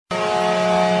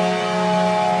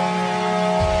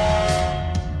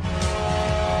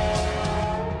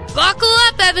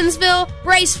Evansville,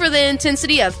 brace for the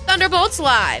intensity of Thunderbolts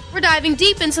Live. We're diving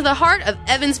deep into the heart of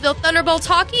Evansville Thunderbolts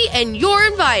hockey, and you're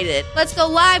invited. Let's go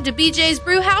live to BJ's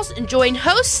Brewhouse and join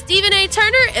hosts Stephen A.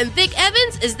 Turner and Vic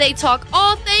Evans as they talk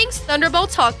all things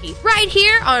Thunderbolts hockey, right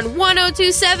here on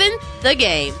 1027 The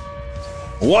Game.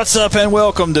 What's up and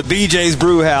welcome to BJ's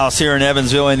Brewhouse here in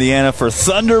Evansville, Indiana for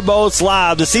Thunderbolts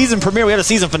Live, the season premiere. We had a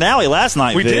season finale last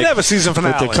night, We Vic, did have a season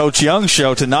finale. with the Coach Young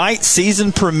Show. Tonight,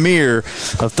 season premiere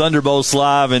of Thunderbolts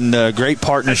Live, and great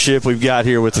partnership we've got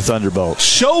here with the Thunderbolts.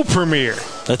 Show premiere.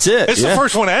 That's it. It's the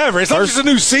first one ever. It's not just a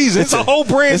new season. It's a whole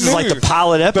brand new. This is like the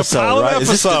pilot episode, right?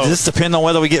 Does this depend on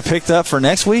whether we get picked up for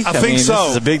next week? I think so.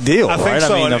 This is a big deal, I right? think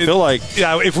so. I feel like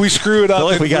if we screw it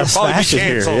up, we got to smash it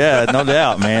here. Yeah, no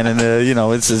doubt, man. And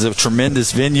this is a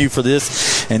tremendous venue for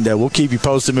this, and we'll keep you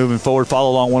posted moving forward.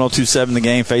 Follow along 1027 The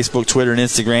Game, Facebook, Twitter, and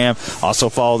Instagram. Also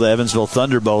follow the Evansville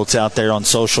Thunderbolts out there on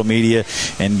social media,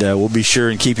 and we'll be sure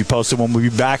and keep you posted when we'll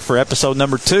be back for episode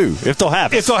number 2, if they'll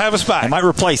have us. If they'll have us back. They might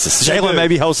replace us. Jalen may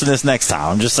be hosting this next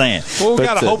time. I'm just saying. Well, we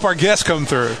got to hope our guests come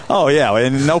through. Oh, yeah,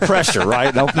 and no pressure,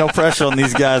 right? No pressure on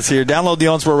these guys here. Download the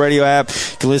On Sport Radio app.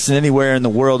 You can listen anywhere in the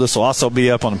world. This will also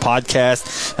be up on the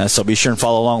podcast, so be sure and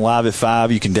follow along live at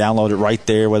 5. You can download it right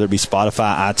there, whether it be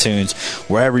Spotify, iTunes,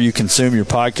 wherever you consume your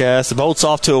podcast. The Bolts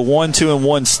off to a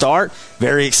 1-2-1 start.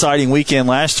 Very exciting weekend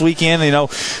last weekend.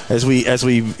 As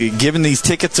we given these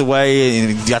tickets away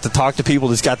and got to talk to people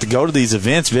that's got to go to these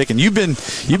events, Vic, and you've been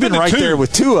right there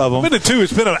with 2 of them. I've been to 2.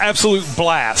 It's been an absolute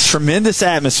blast. Tremendous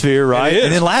atmosphere, right? It is.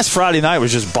 And then last Friday night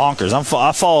was just bonkers.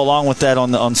 I follow along with that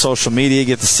on social media.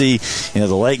 Get to see the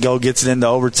Lake Go gets it into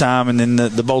overtime, and then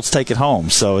the Bolts take it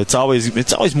home. So it's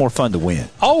always more fun to win.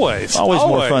 Always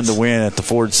More fun to win at the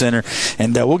Ford Center,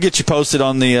 and we'll get you posted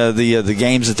on the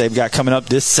games that they've got coming up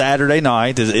this Saturday night.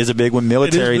 Is a big one,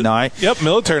 military night. Yep,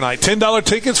 military night. $10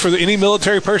 tickets for any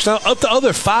military personnel, up to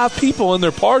other 5 people in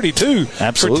their party too.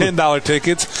 Absolutely. For $10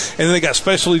 tickets, and then they got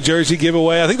specialty jersey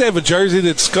giveaway. I think they have a jersey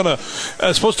that's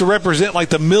supposed to represent like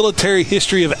the military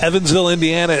history of Evansville,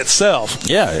 Indiana itself.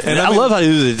 Yeah, and I love how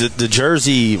you do the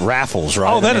jersey raffles,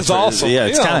 right? Oh, that is awesome. Yeah,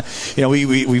 it's kind of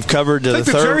we've covered take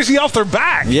the jersey off their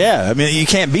back. Yeah, I mean you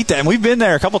can't beat that, and we've been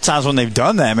there a couple times when they've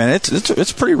done that. Man,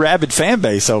 it's a pretty rabid fan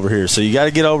base over here, so you got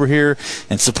to get over here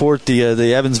and support the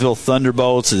Evansville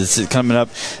Thunderbolts. It's coming up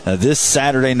this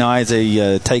Saturday night.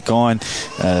 They take on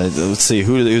let's see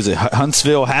who's it?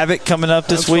 Huntsville Havoc coming up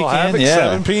this weekend. Havoc,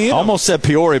 7 p.m. Almost said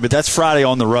Peoria, but that's Friday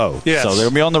on the road. Yes. So they'll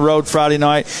be on the road Friday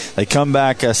night. They come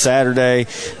back Saturday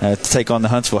to take on the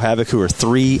Huntsville Havoc, who are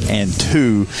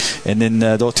 3-2, and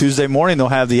then Tuesday morning they'll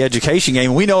have the education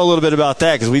game. We know a little bit about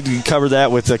that because we covered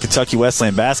that with Kentucky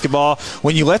Wesleyan basketball.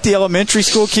 When you let the elementary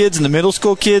school kids and the middle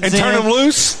school kids and turn them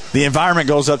loose, the environment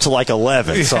goes up to like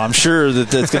 11. Yeah. So I'm sure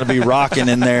that it's going to be rocking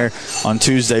in there on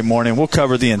Tuesday morning. We'll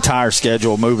cover the entire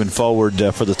schedule moving forward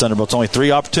for the Thunderbolts. Only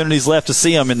 3 opportunities left to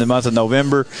see them in the month of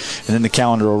November, and then the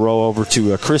calendar will roll over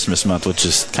to Christmas month, which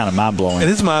is kind of mind-blowing. It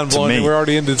is mind-blowing. We're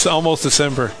already into almost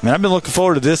December. Man, I've been looking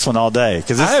forward to this one all day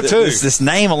because I have too. This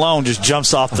name alone just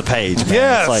jumps off the page. Man.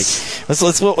 Yes. It's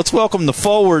like let's welcome the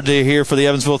forward here for the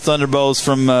Evansville Thunderbolts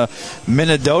from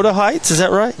Mendota Heights. Is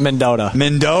that right? Mendota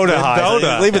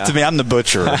Heights. Leave it to me. I'm the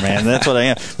butcher, man. That's what I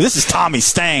am. This is Tommy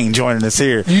Stang joining us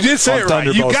here. You did say it right.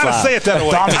 You got to say it that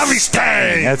way. Tommy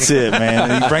Stang. That's it,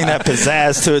 man. You bring that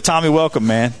pizzazz to it. Tommy, welcome,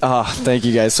 man. Oh, thank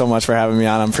you guys so much for having me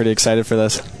on. I'm pretty excited for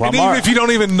this. Well, and even if you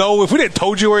don't even know, if we didn't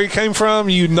told you where you came from,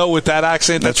 you know with that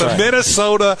accent. That's right. A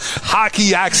Minnesota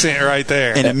hockey accent right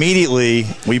there. And immediately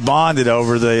we bonded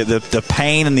over the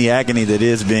pain and the agony that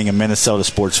is being a Minnesota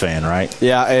sports fan, right?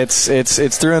 Yeah,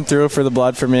 it's through and through for the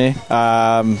blood for me.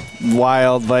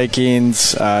 Wild,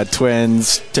 Vikings,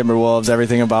 Twins, Timberwolves,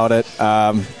 everything about it.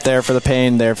 There for the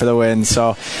pain, there for the win.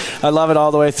 So I love it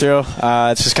all the way through.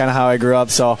 It's just kind of how I grew up.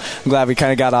 So I'm glad we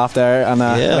kind of got off there on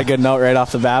a good note right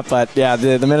off the bat. But yeah,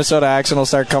 the Minnesota accent will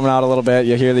start coming out a little bit.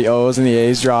 You'll hear the O's and the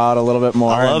A's draw out a little bit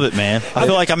more. I love it, man. I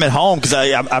feel like I'm at home because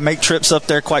I make trips up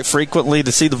there quite frequently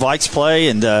to see the Vikes play,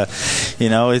 and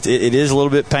it is a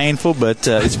little bit painful, but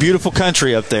it's beautiful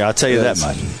country up there. I'll tell you that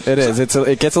much. It is.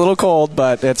 It gets a little cold,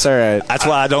 but it's all right. That's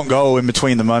why I don't go in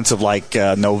between the months of like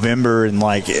November and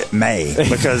like May,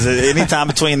 because anytime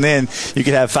between then you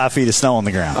could have 5 feet of snow on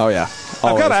the ground. Oh yeah.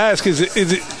 I've got to ask: is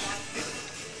it?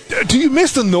 Do you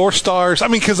miss the North Stars? I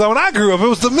mean, because when I grew up, it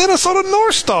was the Minnesota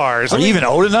North Stars. Are you even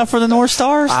old enough for the North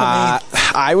Stars?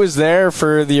 I was there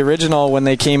for the original when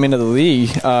they came into the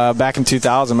league back in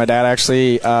 2000. My dad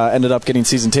actually ended up getting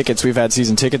season tickets. We've had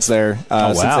season tickets there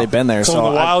since they've been there. So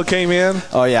when the Wild came in?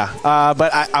 Oh, yeah.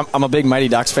 But I'm a big Mighty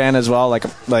Ducks fan as well. Like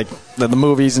the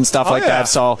movies and stuff like that.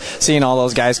 So seeing all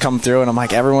those guys come through, and I'm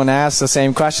like, everyone asks the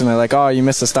same question. They're like, oh, you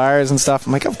miss the Stars and stuff.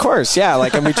 I'm like, of course, yeah.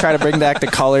 Like, and we try to bring back the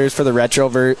colors for the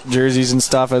retro jerseys and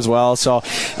stuff as well. So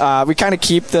we kind of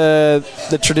keep the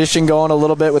tradition going a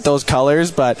little bit with those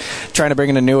colors, but trying to bring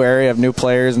in a new area of new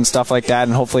players and stuff like that,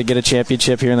 and hopefully get a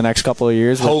championship here in the next couple of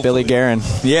years with Billy Guerin.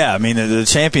 Yeah, I mean, the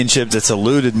championship that's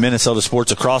eluded Minnesota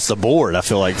sports across the board. I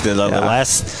feel like the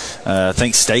last, I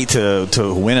think, state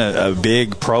to win a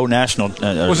big pro national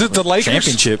was it the Lakers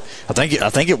championship? I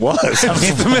think it was. I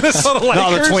mean, the Minnesota Lakers.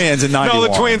 No, the Twins in 91. No,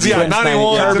 the Twins. Yeah,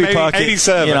 91 and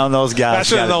 87. You know, those guys. I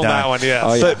should have known that one. Yeah.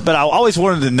 Oh, yeah. But I always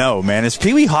wanted to know, man, is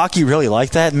Pee Wee hockey really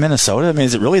like that in Minnesota? I mean,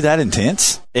 is it really that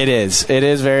intense? It is. It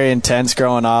is very intense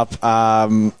growing up.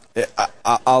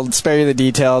 I'll spare you the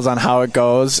details on how it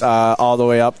goes all the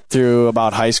way up through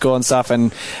about high school and stuff,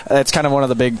 and that's kind of one of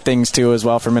the big things too as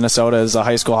well for Minnesota is a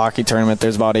high school hockey tournament.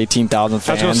 The's about 18,000 fans.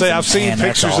 I was going to say, I've seen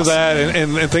pictures of that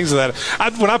and things of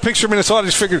that. When I picture Minnesota, I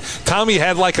just figured Tommy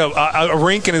had like a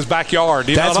rink in his backyard.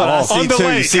 That's what I see too.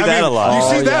 You see that a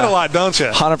lot. You see that a lot, don't you?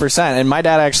 100%. And my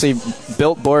dad actually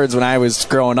built boards when I was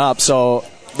growing up, so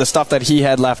the stuff that he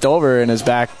had left over in his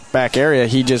back area,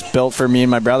 he just built for me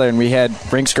and my brother, and we had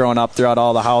rinks growing up throughout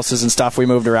all the houses and stuff we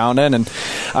moved around in. And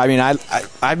I mean,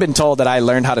 I've been told that I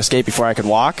learned how to skate before I could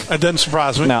walk. That doesn't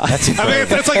surprise me. No,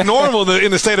 that's like normal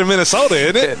in the state of Minnesota,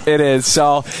 isn't it? It is.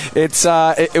 So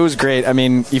it was great. I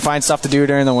mean, you find stuff to do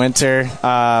during the winter.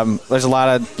 There's a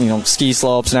lot of ski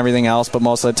slopes and everything else, but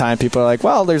most of the time people are like,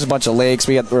 well, there's a bunch of lakes.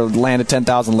 We're land of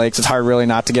 10,000 lakes. It's hard really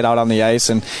not to get out on the ice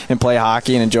and play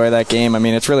hockey and enjoy that game. I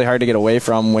mean, it's really hard to get away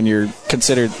from when you're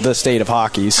considered the state of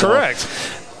hockey. So. Correct.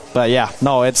 But yeah,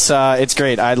 no, it's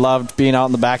great. I loved being out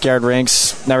in the backyard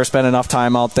rinks. Never spent enough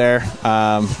time out there.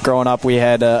 Growing up, we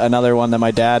had another one that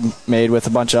my dad made with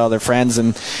a bunch of other friends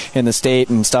in the state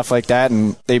and stuff like that.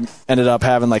 And they ended up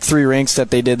having like 3 rinks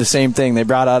that they did the same thing. They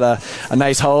brought out a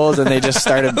nice hose and they just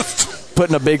started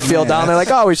putting a big field down. They're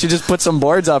like, oh, we should just put some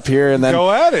boards up here. And then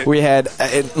go at it. We had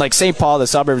like St. Paul, the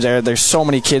suburbs there. There's so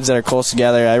many kids that are close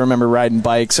together. I remember riding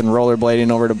bikes and rollerblading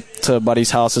over to buddies'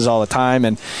 houses all the time,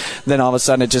 and then all of a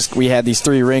sudden we had these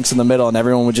 3 rinks in the middle and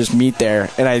everyone would just meet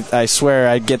there. And I swear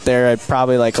I'd get there at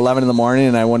probably like 11 in the morning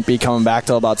and I wouldn't be coming back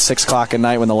till about 6 o'clock at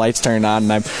night when the lights turned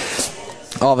on, and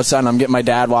all of a sudden I'm getting my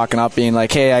dad walking up being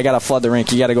like, hey, I gotta flood the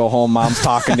rink, you gotta go home, mom's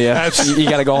talking to you. You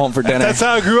gotta go home for dinner. That's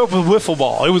how I grew up with wiffle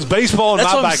ball. It was baseball in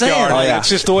my backyard. Oh, yeah. It's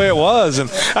just the way it was. And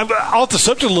I'm off the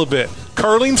subject a little bit.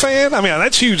 Curling fan? I mean,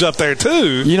 that's huge up there,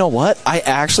 too. You know what? I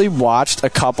actually watched a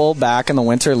couple back in the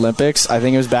Winter Olympics. I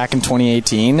think it was back in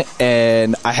 2018,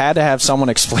 and I had to have someone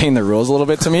explain the rules a little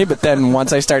bit to me, but then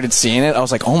once I started seeing it, I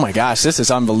was like, oh my gosh, this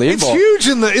is unbelievable. It's huge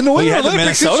in the Winter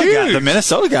Olympics. The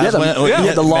Minnesota guys went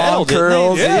the long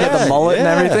curls, he had the mullet and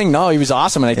everything. No, he was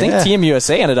awesome, and I think Team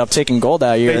USA ended up taking gold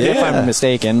that year, if I'm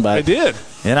mistaken. But they did.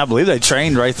 And I believe they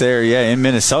trained right there, in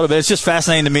Minnesota. But it's just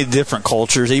fascinating to me, the different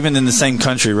cultures, even in the same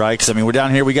country, right? Because, I mean, we're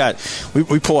down here, we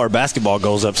pull our basketball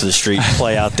goals up to the street and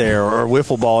play out there, or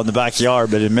wiffle ball in the backyard.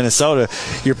 But in Minnesota,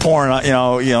 you're pouring,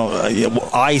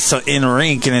 ice in a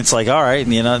rink, and it's like, all right,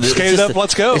 skate it up,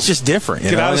 let's go. It's just different.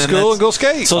 Get out of school and go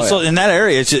skate. So in that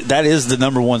area, that is the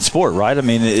number one sport, right? I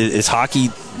mean, is hockey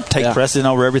take precedent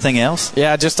over everything else?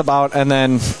 Yeah, just about. And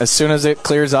then as soon as it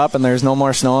clears up and there's no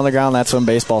more snow on the ground, that's when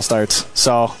baseball starts.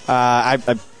 So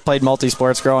I played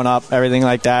multi-sports growing up, everything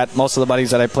like that. Most of the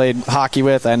buddies that I played hockey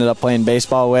with, I ended up playing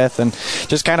baseball with, and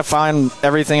just kind of found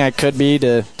everything I could be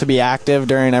to be active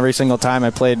during every single time. I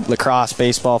played lacrosse,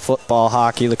 baseball, football,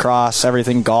 hockey, lacrosse,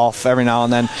 everything, golf, every now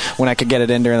and then when I could get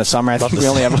it in during the summer. I think we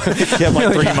only have like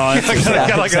 3 months.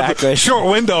 Got like a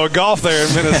short window of golf there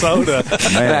in Minnesota.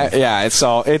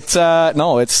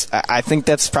 I think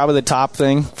that's probably the top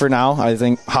thing for now. I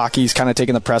think hockey's kind of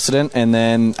taking the precedent, and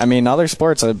then, I mean, other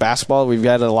sports, basketball, we've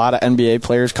got a lot of NBA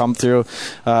players come through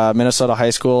Minnesota high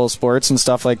school sports and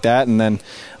stuff like that, and then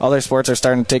other sports are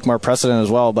starting to take more precedent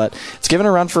as well. But it's given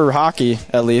a run for hockey,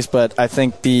 at least, but I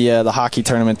think the hockey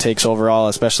tournament takes overall,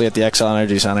 espally at the XL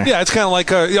Energy Center. Yeah, it's kind of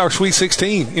like our Sweet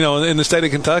 16, in the state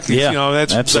of Kentucky. Yeah,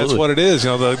 that's what it is.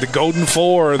 The Golden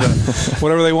Four,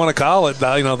 whatever they want to call it.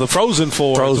 The Frozen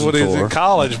Four is what it is in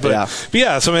college. But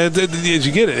yeah, so I mean, did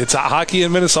you get it? It's hockey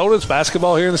in Minnesota. It's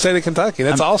basketball here in the state of Kentucky.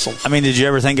 That's awesome. I mean, did you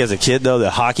ever think as a kid though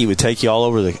that hockey would take you all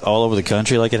over the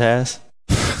country like it has?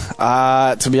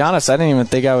 To be honest, I didn't even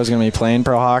think I was going to be playing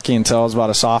pro hockey until I was about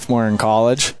a sophomore in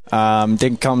college.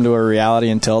 Didn't come to a reality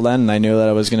until then, and I knew that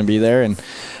I was going to be there. And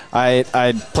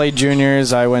I played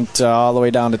juniors. I went all the way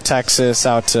down to Texas,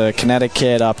 out to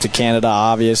Connecticut, up to Canada,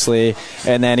 obviously,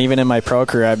 and then even in my pro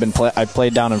career, I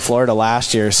played down in Florida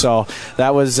last year. So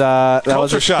that was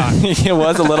culture shock. It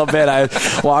was a little bit. I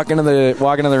walk into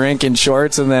the rink in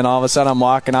shorts, and then all of a sudden I'm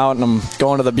walking out and I'm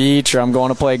going to the beach or I'm going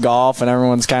to play golf, and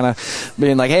everyone's kind of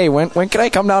being like, "Hey, when can I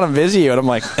come down and visit you?" And I'm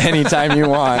like, "Anytime you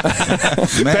want."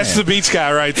 That's the beach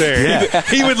guy right there. Yeah.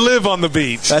 He would live on the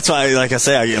beach. That's why, like I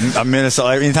say, I'm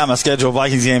Minnesota. Anytime I schedule a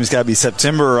Vikings game, it's got to be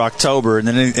September or October, and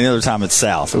then any other time it's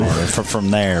south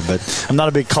from there. But I'm not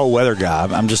a big cold weather guy.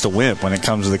 I'm just a wimp when it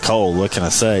comes to the cold. What can I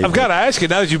say? I've got to ask you,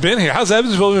 now that you've been here, how's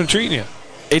Evansville been treating you?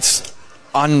 It's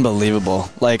unbelievable.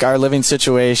 Like, our living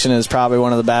situation is probably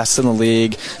one of the best in the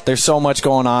league. There's so much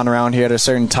going on around here at a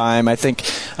certain time. I think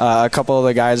a couple of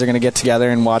the guys are going to get together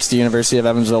and watch the University of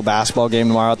Evansville basketball game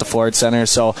tomorrow at the Ford Center.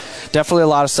 So definitely a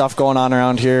lot of stuff going on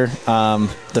around here.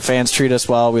 The fans treat us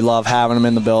well. We love having them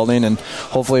in the building, and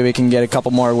hopefully we can get a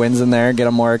couple more wins in there, get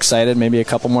them more excited, maybe a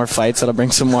couple more fights. That'll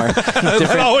bring some more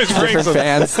different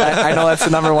fans. I know that's the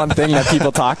number one thing that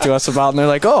people talk to us about, and they're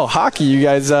like, "Oh, hockey, you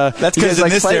guys." That's because in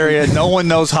this area, no one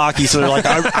knows hockey, so they're like,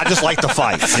 I just like the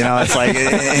fights. You know, it's like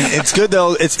it's good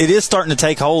though. It is starting to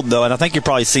take hold though, and I think you're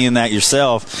probably seeing that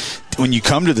yourself when you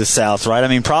come to the South, right? I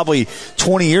mean, probably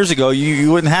 20 years ago, you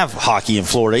wouldn't have hockey in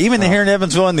Florida. Even here in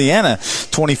Evansville, Indiana,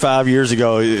 25 years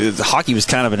ago, hockey was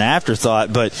kind of an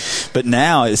afterthought. But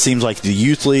now it seems like the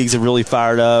youth leagues have really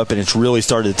fired up, and it's really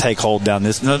started to take hold down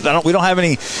this. We don't have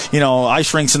any,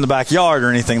 ice rinks in the backyard or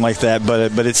anything like that,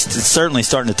 but it's certainly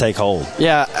starting to take hold.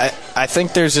 Yeah, I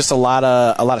think there's just a lot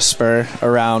of spur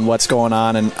around what's going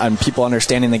on, and people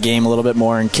understanding the game a little bit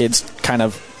more, and kids kind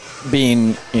of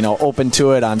being open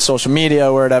to it on social media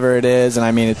or whatever it is. And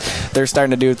I mean, they're starting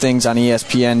to do things on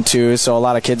ESPN too, so a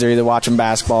lot of kids are either watching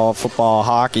basketball, football,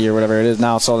 hockey, or whatever it is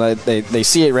now, so that they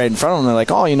see it right in front of them. They're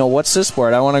like, "Oh, what's this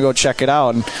sport? I want to go check it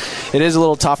out." And it is a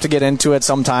little tough to get into it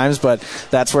sometimes, but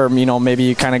that's where maybe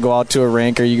you kind of go out to a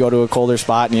rink or you go to a colder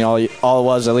spot, and all it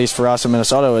was, at least for us in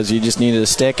Minnesota, was you just needed a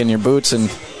stick and your boots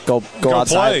and go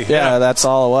outside. Play. Yeah, that's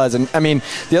all it was. And I mean,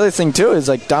 the other thing too is,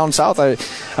 like, down south, I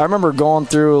remember going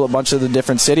through a bunch of the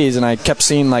different cities, and I kept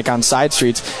seeing, like, on side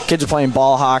streets, kids are playing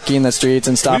ball hockey in the streets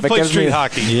and stuff. We played street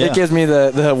hockey. Yeah. It gives me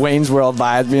the Wayne's World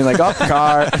vibes, being like, "Oh,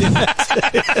 car."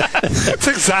 That's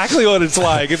exactly what it's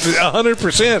like. It's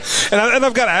 100%. And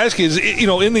I've got to ask you,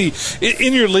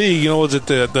 in your league, was it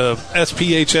the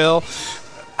SPHL?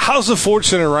 How's the Ford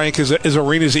Center rank as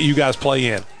arenas that you guys play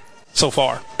in so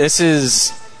far? This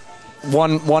is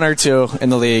one or two in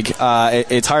the league.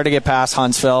 It's hard to get past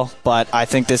Huntsville, but I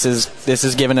think this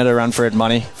is giving it a run for its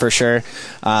money for sure.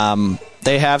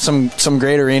 They have some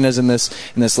great arenas in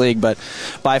this league, but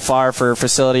by far, for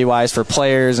facility wise, for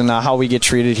players and how we get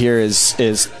treated here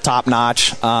is top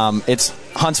notch.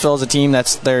 Huntsville is a team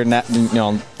that's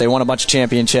they won a bunch of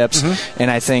championships, and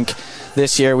I think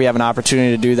this year we have an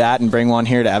opportunity to do that and bring one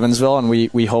here to Evansville, and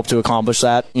we hope to accomplish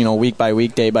that, week by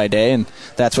week, day by day, and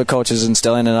that's what coach is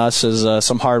instilling in us, is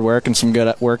some hard work and some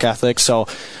good work ethic. So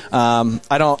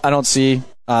I don't see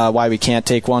why we can't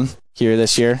take one here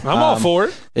this year. I'm all for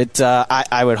it.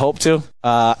 I would hope to.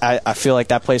 I feel like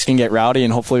that place can get rowdy,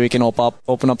 and hopefully we can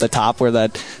open up the top where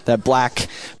that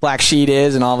black sheet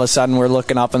is, and all of a sudden we're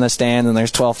looking up in the stand and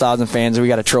there's 12,000 fans, and we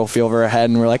got a trophy over our head,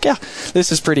 and we're like, yeah,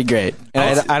 this is pretty great.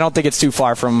 And I don't think it's too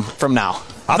far from now.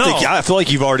 I feel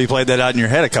like you've already played that out in your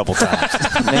head a couple times.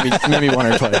 maybe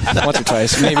once or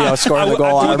twice. Maybe I was scoring the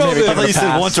goal. I thought you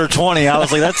said once or 20. I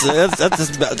was like,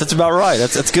 that's about right.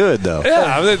 That's good though.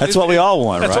 Yeah, that's what we all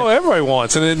want. That's right? what everybody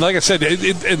wants. And then, like I said,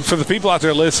 and for the people out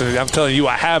there listening, I'm telling you,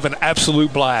 I have an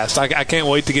absolute blast. I can't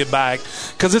wait to get back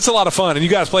because it's a lot of fun, and you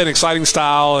guys play an exciting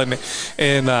style, and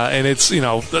it's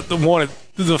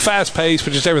the fast pace,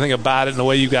 but just everything about it and the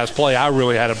way you guys play, I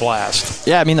really had a blast.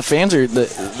 Yeah, I mean, the fans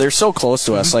they're so close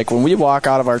to us. Like, when we walk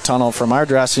out of our tunnel from our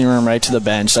dressing room right to the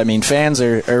bench, I mean, fans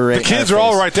are right. The kids are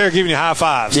all right there giving you high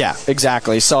fives. Yeah,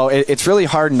 exactly. So it's really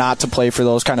hard not to play for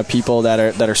those kind of people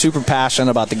that are super passionate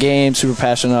about the game, super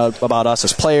passionate about us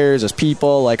as players, as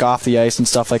people, like off the ice and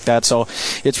stuff like that. So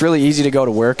it's really easy to go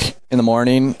to work in the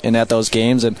morning and at those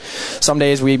games, and some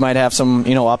days we might have some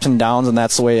ups and downs, and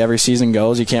that's the way every season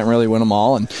goes. You can't really win them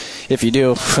all, and if you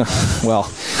do,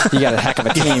 well, you got a heck of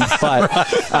a team.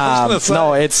 But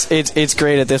no, it's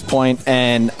great at this point,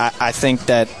 and I think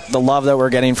that the love that we're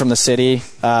getting from the city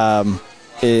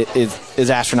is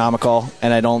astronomical,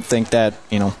 and I don't think that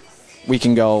we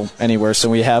can go any worse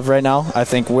than we have right now. I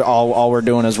think all we're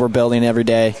doing is we're building every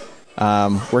day.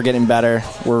 We're getting better.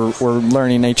 We're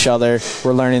learning each other.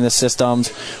 We're learning the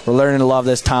systems. We're learning to love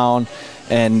this town,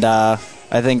 and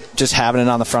I think just having it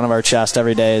on the front of our chest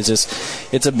every day is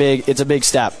it's a big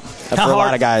step for a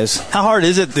lot of guys. How hard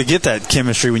is it to get that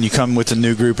chemistry when you come with a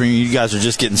new group? I mean, you guys are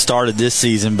just getting started this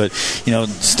season, but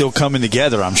still coming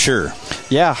together, I'm sure.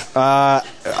 Yeah,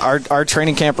 our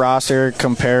training camp roster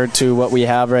compared to what we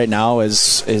have right now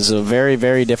is a very,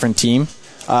 very different team.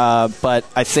 But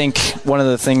I think one of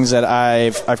the things that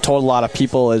I've told a lot of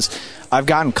people is I've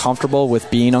gotten comfortable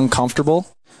with being uncomfortable.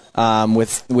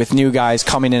 With new guys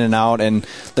coming in and out, and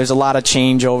there's a lot of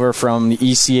changeover from the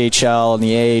ECHL and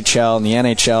the AHL and the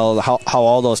NHL, how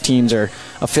all those teams are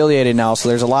affiliated now, so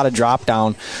there's a lot of drop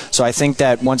down. So I think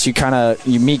that once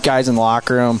you meet guys in the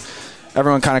locker room,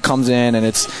 everyone kind of comes in, and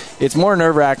it's more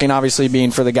nerve-wracking, obviously,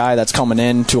 being for the guy that's coming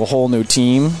in to a whole new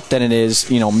team than it is,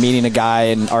 meeting a guy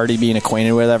and already being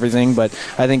acquainted with everything. But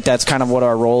I think that's kind of what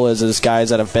our role is as guys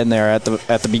that have been there at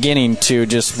the beginning, to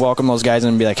just welcome those guys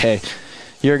in and be like, hey,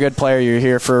 you're a good player. You're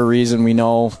here for a reason. We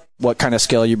know what kind of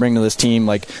skill you bring to this team.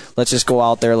 Like, let's just go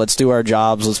out there. Let's do our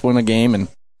jobs. Let's win a game and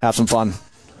have some fun.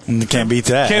 Can't beat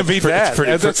that.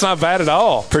 That's not bad at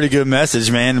all. Pretty good message,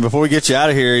 man. Before we get you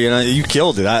out of here, you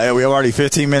killed it. We have already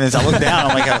 15 minutes. I look down.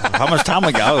 I'm like, how much time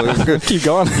we got? Keep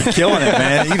going. You're killing it,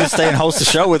 man. You can just stay and host the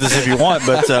show with us if you want.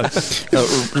 But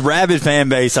rabid fan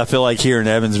base, I feel like, here in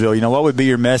Evansville. What would be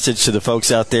your message to the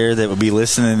folks out there that would be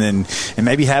listening and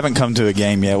maybe haven't come to a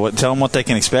game yet? Tell them what they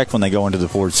can expect when they go into the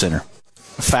Ford Center.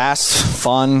 Fast,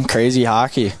 fun, crazy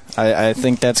hockey. I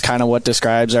think that's kind of what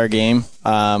describes our game.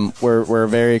 We're a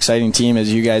very exciting team,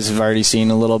 as you guys have already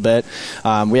seen a little bit.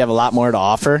 We have a lot more to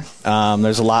offer.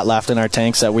 There's a lot left in our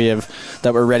tanks that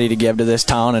we're ready to give to this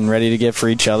town and ready to give for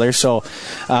each other. So,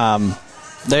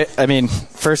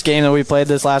 first game that we played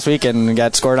this last week and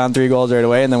got scored on 3 goals right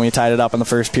away, and then we tied it up in the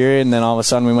first period, and then all of a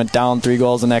sudden we went down 3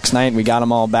 goals the next night and we got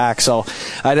them all back. So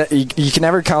you can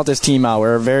never count this team out.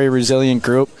 We're a very resilient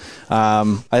group.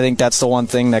 I think that's the one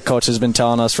thing that coach has been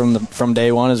telling us from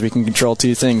day one is we can control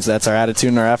 2 things. That's our attitude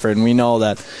and our effort, and we know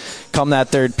that come that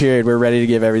third period, we're ready to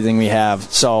give everything we have.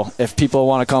 So if people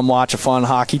want to come watch a fun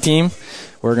hockey team,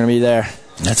 we're going to be there.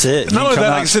 That's it. Not only that,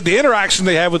 like I said, the interaction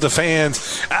they have with the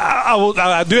fans,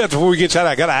 I do have to, before we get to that,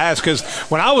 I got to ask, because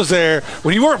when I was there,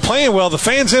 when you weren't playing well, the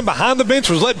fans in behind the bench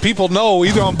was letting people know,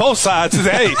 either on both sides,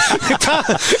 that, hey,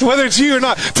 whether it's you or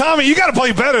not, Tommy, you got to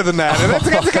play better than that. And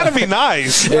that's got to be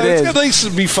nice. It's got to at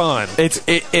least be fun.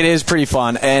 It is pretty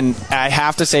fun, and I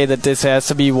have to say that this has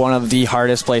to be one of the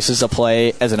hardest places to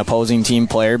play as an opposing team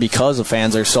player, because the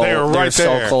fans are so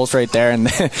close right there, and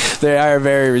they are a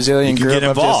very resilient group. Get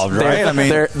involved,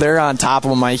 right? They're on top of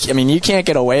them. I mean, you can't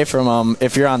get away from them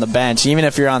if you're on the bench, even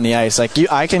if you're on the ice. Like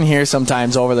I can hear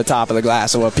sometimes over the top of the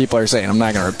glass of what people are saying. I'm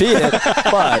not going to repeat it,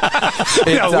 but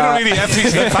we don't need the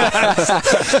FTC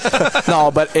fines. No,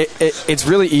 but it's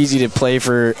really easy to play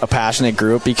for a passionate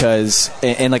group because,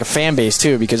 and like a fan base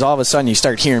too, because all of a sudden you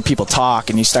start hearing people talk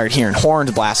and you start hearing horns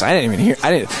blast.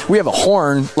 We have a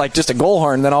horn, like just a goal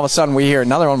horn, and then all of a sudden we hear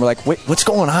another one. We're like, wait, what's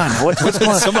going on? What's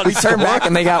going on? We turn back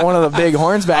and they got one of the big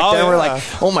horns back there. And we're like,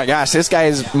 oh my gosh, this guy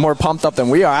is more pumped up than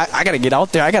we are. I got to get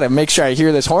out there. I got to make sure I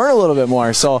hear this horn a little bit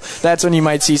more. So that's when you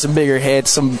might see some bigger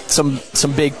hits, some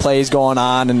big plays going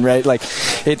on, and right, like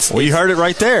you heard it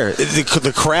right there.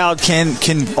 The crowd can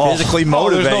physically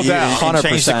motivate you and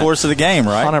change the course of the game,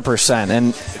 right? 100%,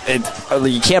 and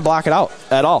you can't block it out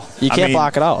at all. You can't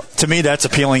block it out. To me, that's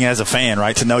appealing as a fan,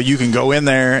 right? To know you can go in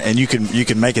there and you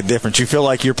can make a difference. You feel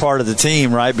like you're part of the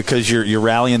team, right? Because you're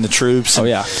rallying the troops.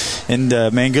 And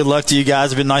man, good luck to you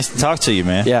guys. It's been nice to talk to you,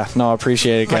 man. Yeah, no, I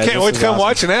appreciate it, guys. I can't wait to come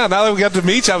watch it now. Now that we got to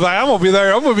meet you, I'm going to be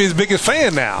there. I'm going to be his biggest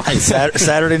fan now. Hey,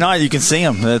 Saturday night, you can see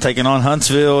them. They're taking on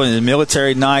Huntsville, and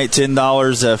military night,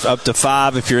 $10 up to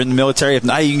 $5 if you're in the military. If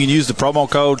not, you can use the promo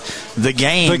code The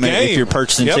Game if you're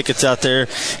purchasing tickets out there,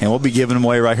 and we'll be giving them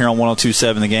away right here on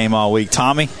 102.7 The Game all week.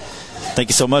 Tommy, thank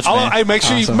you so much, man. Hey,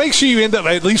 make sure you end up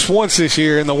at least once this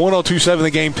year in the 102.7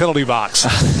 The Game penalty box,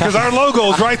 because our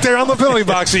logo is right there on the penalty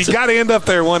box, so you got to end up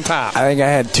there one time. I think I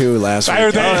had 2 last week. There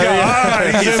you go. All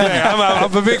right, he's in there.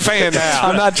 I'm a big fan now.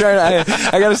 I'm not trying to.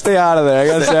 I got to stay out of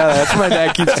there. That's what my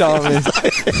dad keeps telling me.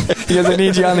 Because I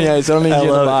need you on the ice. I don't need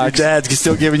you in the box. Your dad's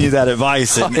still giving you that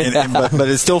advice, but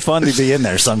it's still fun to be in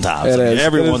there sometimes.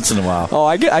 Every once in a while. Oh,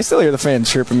 I still hear the fans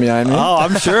chirping behind me. Oh,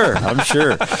 I'm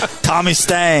sure. Tommy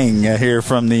Stang here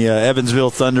from the Evansville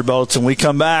Thunderbolts. And we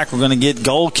come back, we're going to get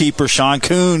goalkeeper Sean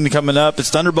Kuhn coming up. It's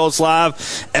Thunderbolts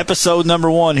Live, episode number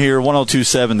 1 here,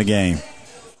 102.7 The Game.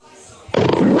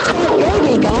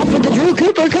 Tailgate golf with the Drew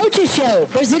Cooper Cooper Coaches Show,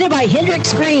 presented by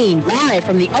Hendricks Green, live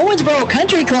from the Owensboro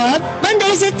Country Club,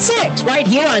 Mondays at 6, right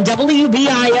here on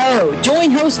WBIO.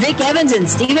 Join hosts Vic Evans and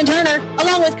Stephen Turner,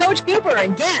 along with Coach Cooper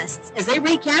and guests, as they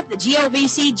recap the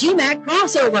GLVC GMAC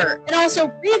crossover, and also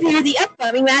preview the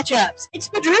upcoming matchups. It's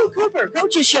the Drew Cooper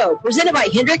Coaches Show, presented by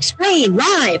Hendricks Green,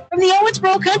 live from the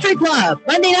Owensboro Country Club,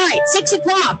 Monday night, 6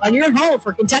 o'clock, on your home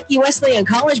for Kentucky Wesleyan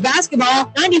College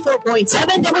basketball,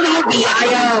 94.7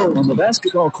 WBIO. On the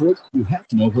basketball court, you have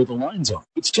to know where the lines are.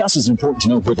 It's just as important to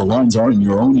know where the lines are in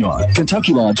your own yard.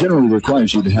 Kentucky law generally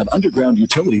requires you to have underground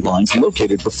utility lines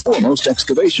located before most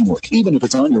excavation work, even if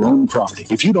it's on your own property.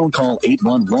 If you don't call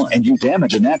 811 and you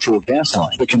damage a natural gas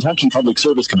line, the Kentucky Public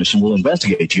Service Commission will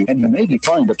investigate you, and you may be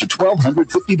fined up to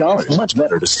 $1,250. Much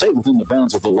better to stay within the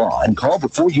bounds of the law and call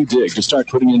before you dig to start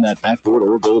putting in that backboard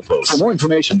or goalpost. For more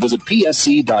information, visit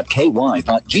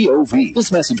psc.ky.gov.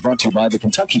 This message brought to you by the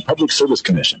Kentucky Public Service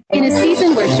Commission. In a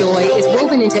season where joy is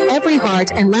woven into every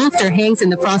heart and laughter hangs in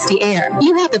the frosty air,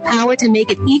 you have the power to make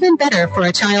it even better for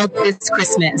a child this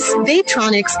Christmas.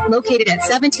 Vapetronics, located at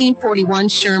 1741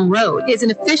 Sherm Road, is an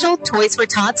official Toys for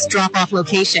Tots drop-off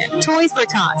location. Toys for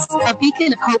Tots, a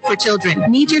beacon of hope for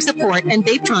children, need your support, and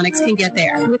Vapetronics can get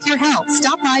there. With your help,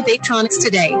 stop by Vapetronics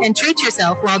today and treat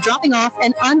yourself while dropping off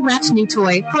an unwrapped new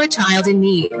toy for a child in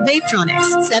need. Vapetronics,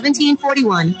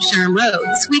 1741 Sherm Road,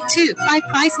 Suite 2, by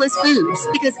Priceless Foods,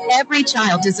 because every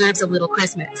child deserves a little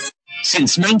Christmas.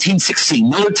 Since 1916,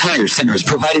 Miller Tire Center has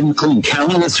provided Kuhn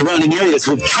County and the surrounding areas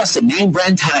with trusted name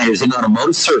brand tires and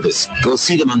automotive service. Go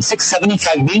see them on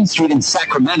 675 Main Street in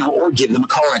Sacramento or give them a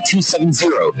call at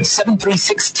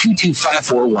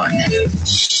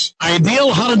 270-736-22541.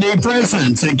 Ideal holiday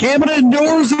presents and cabinet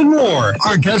doors and more.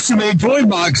 Our custom-made toy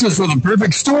boxes are the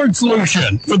perfect storage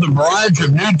solution for the barrage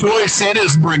of new toys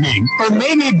Santa's bringing. Or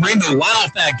maybe bring the wow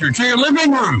factor to your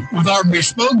living room with our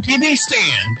bespoke TV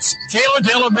stands. Tailored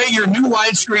to elevate your new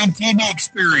widescreen TV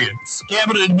experience.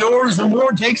 Cabinet doors and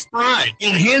more takes pride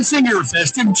in enhancing your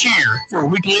festive cheer. For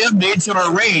weekly updates on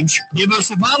our range, give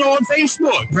us a follow on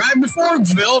Facebook. Drive to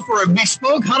Fordsville for a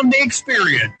bespoke holiday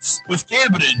experience with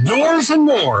cabinet doors and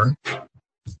more.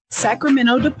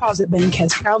 Sacramento Deposit Bank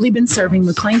has proudly been serving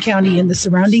McLean County and the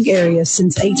surrounding area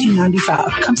since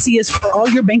 1895. Come see us for all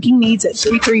your banking needs at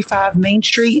 335 Main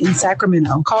Street in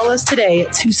Sacramento. Call us today at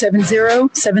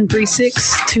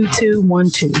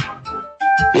 270-736-2212.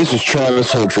 This is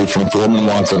Travis Holtree from Foreman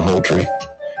Watson Holtree.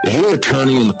 Is your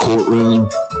attorney in the courtroom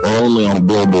or only on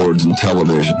billboards and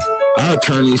television? Our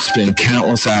attorneys spend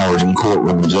countless hours in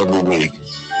courtrooms every week,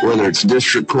 whether it's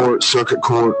district court, circuit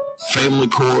court, family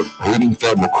court, or even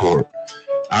federal court.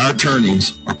 Our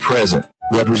attorneys are present,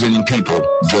 representing people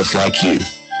just like you.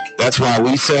 That's why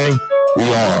we say we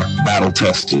are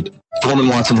battle-tested. Foreman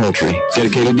Watson Holtree,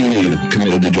 dedicated to you,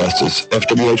 committed to justice.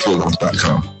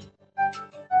 FWHWilliams.com.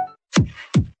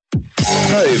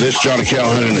 Hey, this is Johnny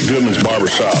Calhoun at Goodman's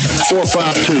Barbershop,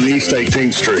 452 East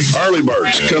 18th Street. Early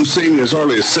birds, come see me as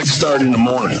early as 6:30 in the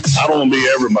morning. I don't want to be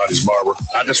everybody's barber.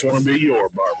 I just want to be your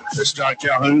barber. This is Johnny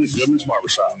Calhoun at Goodman's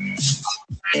Barbershop.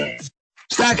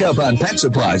 Stock up on pet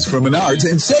supplies from Menards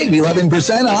and save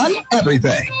 11% on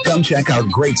everything. Come check out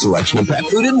great selection of pet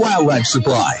food and wildlife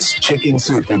supplies. Chicken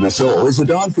Soup for the Soul is a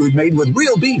dog food made with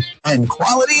real beef and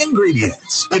quality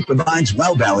ingredients. It provides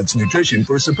well-balanced nutrition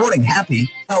for supporting happy,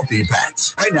 healthy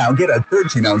pets. Right now, get a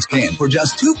 13-ounce can for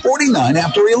just $2.49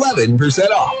 after 11%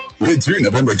 off. Good through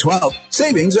November 12th.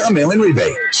 Savings are a mail-in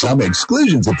rebate. Some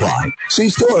exclusions apply. See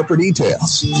store for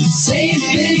details. Save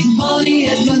big money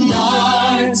at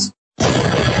Menards.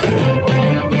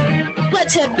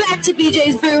 Let's head back to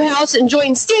BJ's Brewhouse and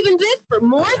join Steve Vic for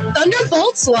more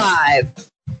Thunderbolts Live.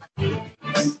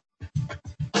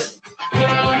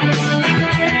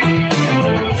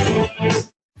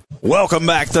 Welcome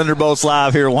back, Thunderbolts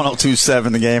Live here at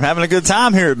 102.7 The Game. Having a good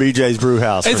time here at BJ's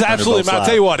Brewhouse. It's absolutely. I'll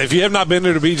tell you what, if you have not been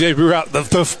to the BJ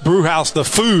Brewhouse, the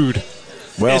food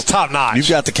is top notch. You've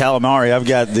got the calamari. I've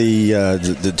got the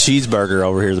cheeseburger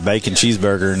over here, the bacon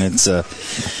cheeseburger, and it's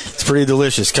pretty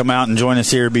delicious. Come out and join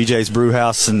us here at BJ's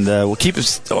Brewhouse, and we'll keep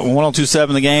us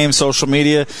 102.7 The Game, social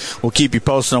media. We'll keep you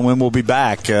posted on when we'll be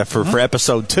back for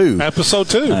episode 2. Episode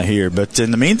 2 here. But in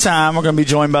the meantime, we're going to be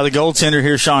joined by the goaltender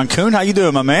here, Sean Kuhn. How you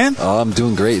doing, my man? I'm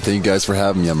doing great. Thank you guys for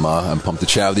having me. I'm pumped to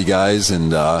chat with you guys,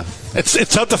 and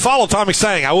it's tough to follow Tommy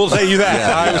Stang. I will tell you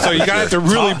that. Yeah. So you got to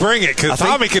really bring it, because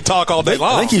Tommy can talk all day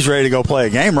long. I think he's ready to go play a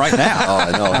game right now. Oh,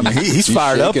 I know. I mean, he's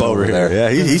fired up over here.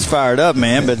 Yeah, he's fired up,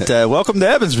 man. But welcome to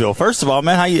Evansville. Evansville. First of all,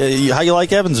 man, how you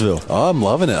like Evansville? Oh, I'm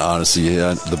loving it, honestly.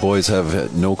 The boys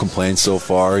have no complaints so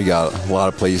far. You got a lot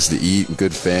of places to eat,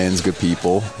 good fans, good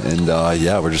people, and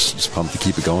we're just pumped to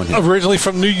keep it going here. Originally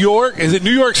from New York, is it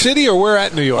New York City or where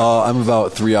at New York? I'm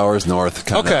about 3 hours north,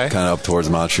 kind of up towards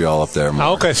Montreal up there.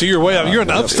 More. Okay, so you're way up. You're in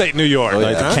upstate New York. Oh,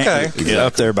 yeah. Okay, exactly.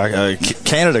 Up there by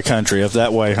Canada country, up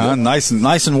that way, huh? Yep.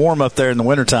 Nice and warm up there in the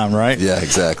wintertime, right? Yeah,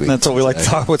 exactly. That's what we like to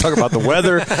talk. We talk about the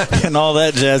weather and all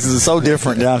that jazz. It's so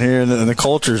different down here, and the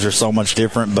cultures are so much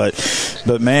different.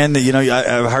 But man,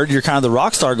 I've heard you're kind of the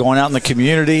rock star going out in the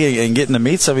community and getting to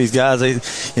meet some of these guys.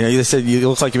 They said you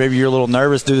look like maybe you're a little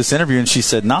nervous to do this interview, and she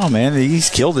said, "No, man, he's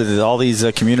killed it at all these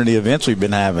community events we've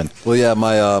been having." Well, yeah,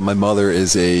 my mother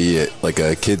is a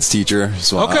kids teacher,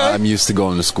 so I'm used to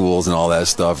going to schools and all that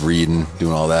stuff, reading,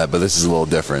 doing all that. But this is a little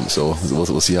different, so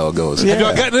we'll see how it goes. Yeah.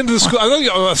 Have you gotten into the school? I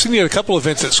know I've seen you at a couple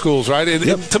events at schools, right?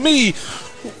 And to me,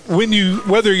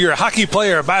 whether you're a hockey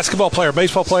player, a basketball player, a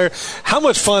baseball player, how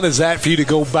much fun is that for you to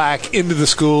go back into the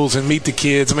schools and meet the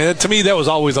kids? I mean, to me, that was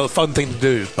always a fun thing to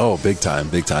do. Oh, big time.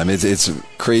 It's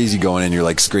crazy going in. You're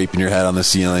like scraping your head on the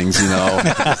ceilings, you know.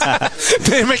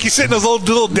 They make you sit in those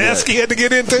little desks you had to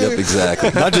get into. Yep,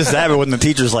 exactly. Not just that, but when the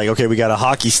teacher's like, "Okay, we got a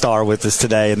hockey star with us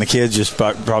today," and the kids just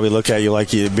probably look at you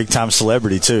like you're a big time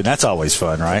celebrity too. And that's always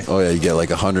fun, right? Oh yeah, you get like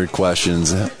 100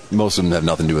 questions. Most of them have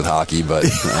nothing to do with hockey, but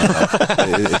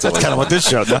that's kind of what this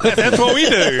show does. That's what we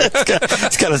do.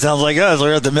 It kind of sounds like us.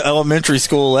 We're at the elementary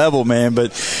school level, man.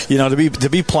 But to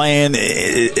be playing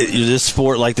this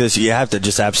sport like this, you have to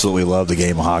just absolutely love the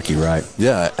game of hockey, right?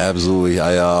 Yeah, absolutely.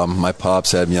 My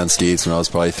pops had me on skates when I was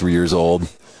probably 3 years old.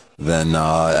 Then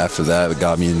after that, it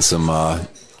got me in some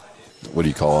what do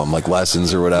you call them, like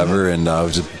lessons or whatever, and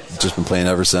I've just been playing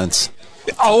ever since.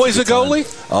 Always a goalie?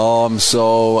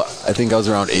 So I think I was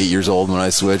around 8 years old when I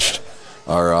switched.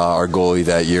 Our goalie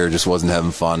that year just wasn't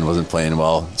having fun, wasn't playing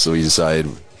well, so we decided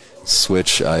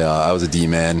switch. I was a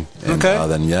D-man, and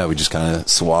then we just kind of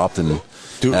swapped and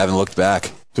haven't looked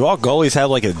back. Do all goalies have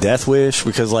like a death wish?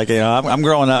 Because I'm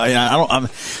growing up.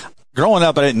 Growing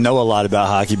up, I didn't know a lot about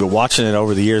hockey, but watching it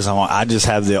over the years, I just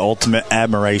have the ultimate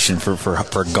admiration for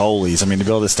goalies. I mean, to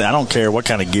be able to stay, I don't care what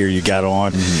kind of gear you got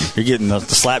on, you're getting the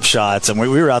slap shots. And we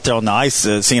were out there on the ice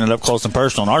seeing it up close and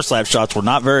personal, and our slap shots were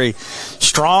not very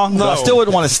strong, but I still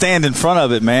wouldn't want to stand in front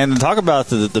of it, man. And talk about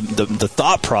the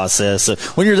thought process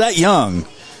when you're that young.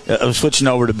 Switching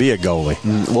over to be a goalie.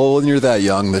 Well, when you're that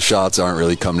young, the shots aren't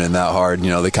really coming in that hard.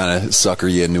 They kind of sucker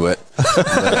you into it.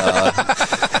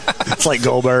 It's like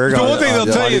Goldberg. The one thing they'll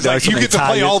tell you is like you get to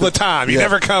play all the time. You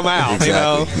never come out.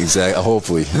 Exactly. Exactly.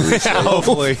 Hopefully.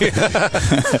 Hopefully.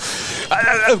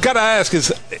 I've got to ask: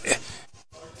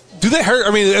 do they hurt?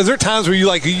 I mean, is there times where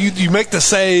you make the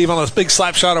save on a big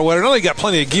slap shot or whatever? I know you got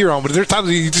plenty of gear on, but is there times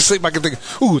where you just sit back and think,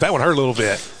 "Ooh, that one hurt a little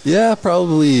bit"? Yeah,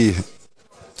 probably.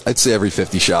 I'd say every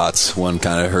 50 shots, one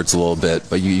kind of hurts a little bit,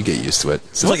 but you get used to it.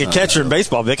 It's like a catcher in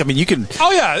baseball, Vic. I mean, you can.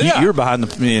 Oh yeah. You're behind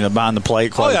the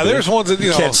plate. Quite a bit. There's ones that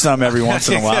catch some every once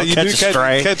in a while. You catch a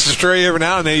stray. Catch a stray every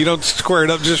now and then. You don't square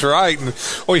it up just right,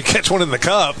 or you catch one in the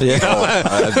cup. Yeah.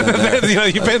 I've been there.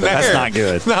 You've been there. That's not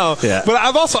good. No. Yeah. But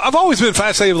I've always been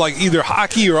fascinated with either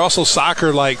hockey or also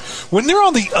soccer. Like when they're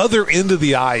on the other end of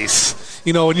the ice.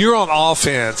 And you're on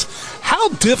offense, how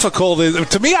difficult is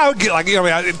it? To me, I would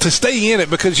get to stay in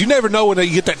it because you never know when you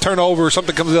get that turnover or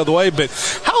something comes the other way. But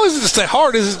how is it to stay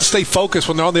hard? Is it to stay focused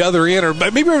when they're on the other end, or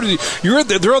maybe they're on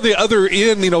the other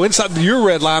end, inside your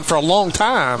red line for a long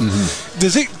time?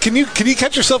 Mm-hmm. Can you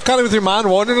catch yourself kind of with your mind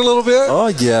wandering a little bit? Oh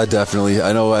yeah, definitely.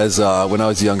 I know as when I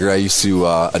was younger, I used to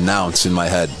announce in my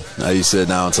head. I used to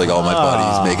announce all my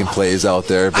buddies making plays out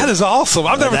there. That is awesome.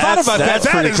 I've never thought about that.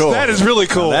 That is really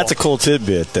cool. That's a cool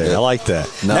tidbit there. Yeah. I like that.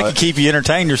 That can keep you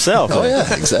entertained yourself. Oh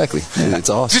yeah, exactly. It's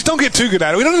awesome. Just don't get too good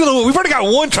at it. We've already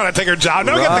got one trying to take her job.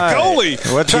 Now we got the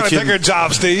goalie trying to take her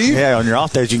job, Steve. Yeah, on your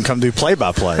off days you can come do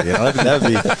play-by-play.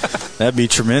 That'd be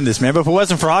tremendous, man. But if it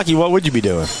wasn't for hockey, what would you be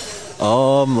doing?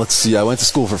 Let's see. I went to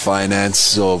school for finance,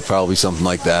 so probably something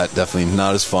like that. Definitely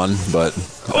not as fun, but.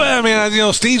 Well, I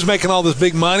mean, Steve's making all this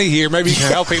big money here. Maybe you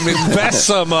can help him invest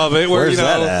some of it. Where's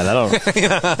that at? I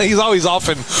don't. He's always off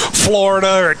in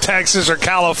Florida or Texas or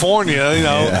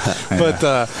California.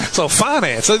 But so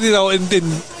finance. And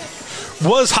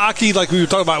was hockey like we were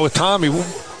talking about with Tommy?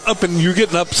 You're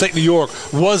getting upstate New York.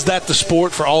 Was that the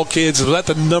sport for all kids? Was that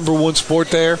the number one sport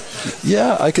there?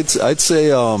 Yeah, I'd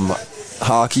say.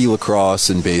 Hockey,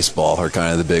 lacrosse, and baseball are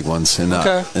kind of the big ones, and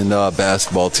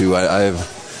basketball too.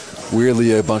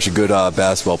 weirdly a bunch of good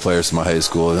basketball players from my high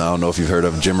school. I don't know if you've heard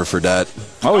of Jimmer Fredette.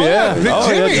 Oh, yeah.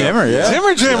 Jimmer.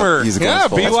 Yeah, he's a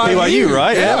BYU,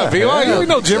 right? Yeah, BYU. We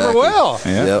know Jimmer well.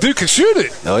 Yeah. Dude can shoot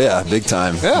it. Oh, yeah, big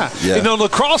time. Yeah. You know,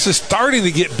 lacrosse is starting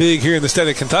to get big here in the state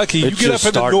of Kentucky. You get up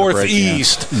in the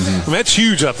Northeast. I mean, that's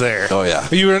huge up there. Oh, yeah.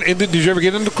 Did you ever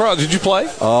get into lacrosse? Did you play?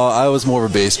 I was more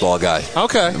of a baseball guy.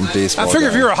 Okay. I figure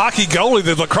if you're a hockey goalie,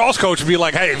 the lacrosse coach would be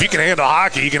like, hey, if you can handle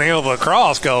hockey, you can handle the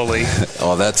lacrosse goalie.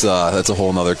 Oh, that's a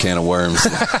whole nother can of worms.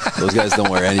 Those guys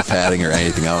don't wear any padding or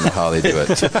anything. I don't know how they do it.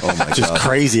 Oh, my God.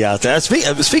 Crazy out there.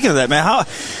 Speaking of that, man,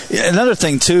 another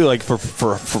thing too, like for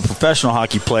professional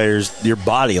hockey players, your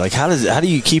body, like how do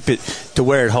you keep it to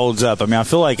where it holds up? I mean, I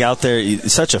feel like out there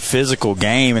it's such a physical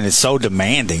game and it's so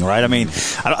demanding, right? I mean,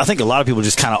 I think a lot of people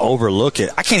just kind of overlook it.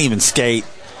 I can't even skate,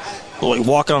 like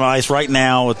walk on ice right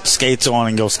now with skates on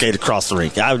and go skate across the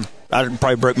rink. I'd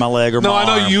probably break my leg or my arm.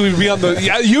 No, I know you would be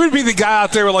you would be the guy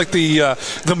out there with like the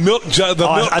milk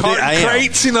carton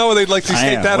crates, you know, where they'd like to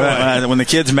skate that way. When the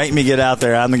kids make me get out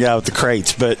there, I'm the guy with the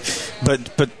crates. But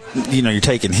you know, you're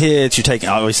taking hits. You're taking,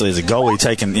 obviously as a goalie,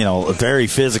 taking, you know, a very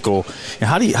physical.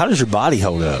 How does your body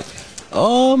hold up?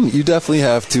 You definitely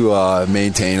have to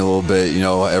maintain a little bit. You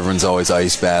know, everyone's always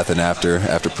ice bathing after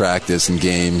practice and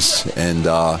games, and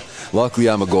luckily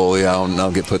I'm a goalie. I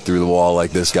don't get put through the wall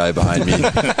like this guy behind me.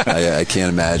 I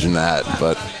can't imagine that,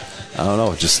 but I don't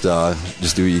know. Just do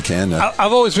what you can.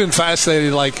 I've always been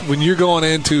fascinated, like when you're going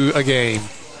into a game,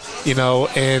 you know,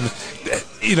 and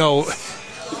you know.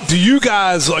 Do you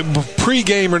guys like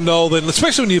pre-game or know that,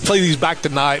 especially when you play these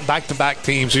back-to-back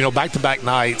teams, you know, back-to-back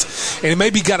nights, and it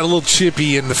maybe got a little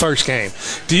chippy in the first game?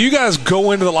 Do you guys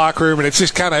go into the locker room and it's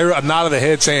just kind of a nod of the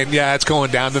head saying, "Yeah, it's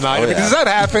going down tonight"? Oh, yeah. I mean, does that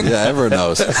happen? Yeah, everyone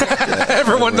knows.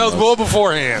 Everyone knows well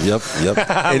beforehand. Yep.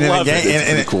 And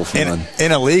it's cool fun.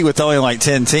 In a league with only like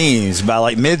 10 teams, by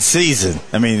like mid-season,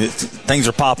 I mean, things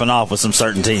are popping off with some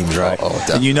certain teams, right?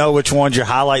 And you know which ones you're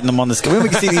highlighting them on the screen. We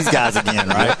can see these guys again,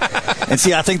 right? And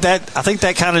see, I think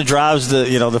that kind of drives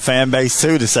the fan base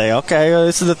too to say, okay,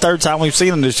 this is the third time we've seen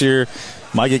them this year.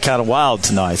 Might get kind of wild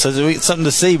tonight. So it's something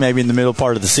to see maybe in the middle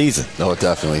part of the season. Oh,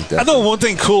 definitely. I know one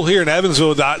thing cool here in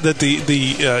Evansville that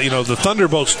the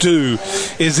Thunderbolts do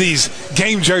is these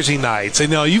game jersey nights.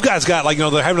 And you guys got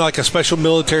they're having like a special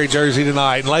military jersey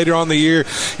tonight, and later on in the year,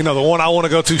 the one I want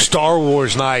to go to, Star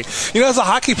Wars night. As a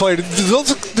hockey player, do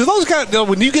those guys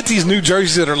when you get these new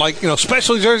jerseys that are like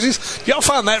special jerseys, do y'all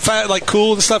find that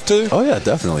cool and stuff too? Oh yeah,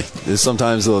 definitely.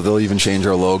 Sometimes they'll even change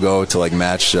our logo to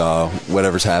match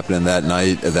whatever's happening that night.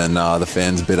 And then the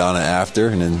fans bid on it after,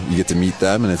 and then you get to meet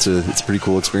them, and it's a pretty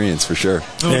cool experience for sure.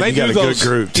 Yeah, you got a good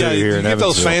group too here in Evansville. You get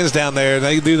those fans down there, and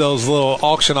they do those little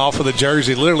auction off of the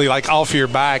jersey, literally like off your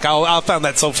back. I found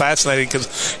that so fascinating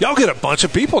because y'all get a bunch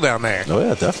of people down there. Oh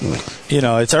yeah, definitely.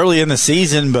 It's early in the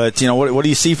season, but what do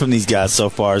you see from these guys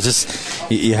so far? Is this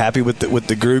you happy with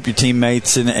the group, your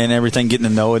teammates, and everything, getting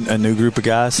to know a new group of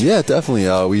guys? Yeah, definitely.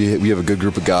 We have a good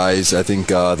group of guys. I think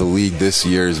the league this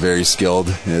year is very skilled.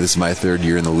 This is my third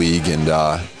year in the league, and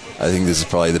I think this is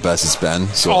probably the best it's been.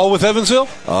 So, all with Evansville?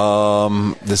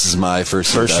 This is my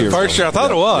first year. First year, I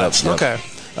thought it was. Yep. Okay.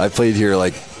 I played here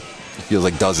feels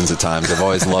like dozens of times. I've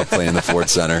always loved playing the Ford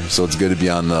Center, so it's good to be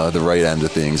on the right end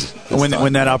of things. When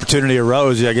that opportunity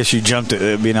arose, I guess you jumped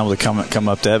at being able to come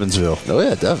up to Evansville. Oh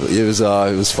yeah, definitely. It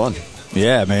was fun.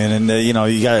 Yeah, man, and you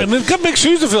got. And they've got big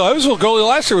shoes to fill. Evansville goalie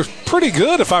last year was pretty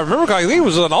good, if I remember. I think he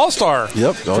was an all-star.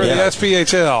 Yep. For the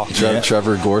SPHL.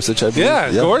 Trevor Gorsuch, I believe.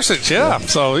 Yeah, Gorsuch. Yeah.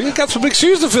 So you got some big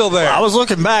shoes to fill there. Well, I was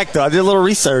looking back though. I did a little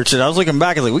research, and I was looking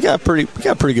back. I was like, we got a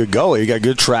pretty good goalie. You got a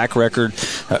good track record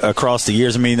across the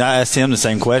years. I mean, I asked him the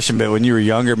same question, but when you were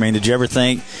younger, I mean, did you ever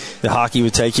think that hockey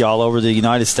would take you all over the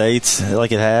United States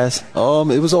like it has?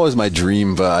 It was always my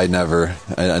dream, but I never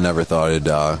thought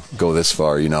it'd go this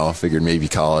far. I figured maybe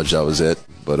college. That was it.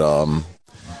 But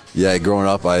growing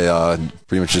up, I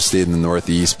pretty much just stayed in the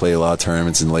Northeast, played a lot of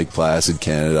tournaments in Lake Placid,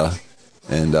 Canada,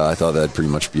 and I thought that'd pretty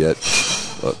much be it.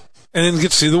 But and then get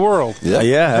to see the world. Yeah.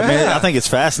 I mean, I think it's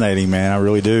fascinating, man. I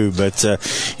really do. But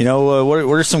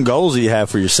what are some goals that you have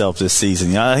for yourself this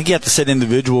season? I think you have to set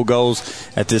individual goals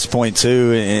at this point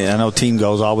too. And I know team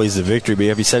goals always the victory. But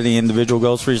have you set any individual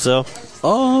goals for yourself?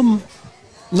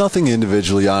 Nothing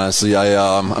individually, honestly.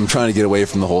 I'm trying to get away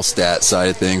from the whole stat side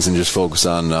of things and just focus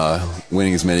on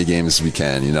winning as many games as we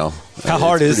can. How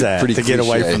hard is that to get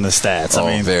away from the stats?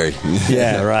 I mean, very.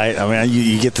 Yeah, right. I mean,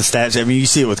 you get the stats. I mean, you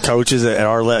see it with coaches at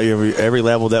our level, every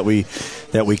level that we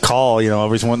that we call,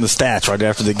 always wanting the stats right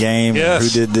after the game. Yes. Who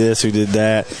did this, who did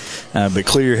that. But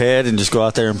clear your head and just go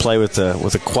out there and play with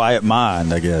a quiet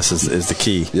mind, I guess, is the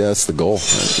key. Yeah, that's the goal.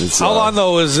 All I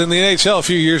know is in the NHL a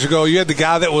few years ago, you had the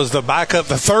guy that was the backup,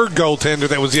 the third goaltender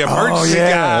that was the emergency guy.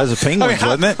 That was the Penguins,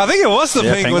 wasn't it? I think it was the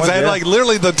Penguins. They had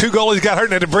literally the two goalies got hurt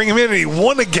and had to bring him in, and he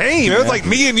won the game. It was like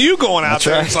me and you going out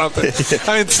there or something.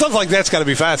 I mean, stuff like that's got to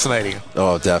be fascinating.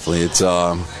 Oh, definitely. It's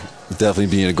definitely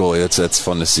being a goalie. That's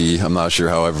fun to see. I'm not sure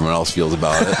how everyone else feels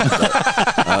about it.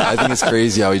 But, I think it's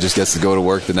crazy how he just gets to go to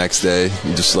work the next day,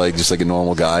 just like a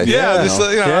normal guy.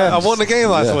 I won the game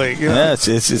last week. Yeah,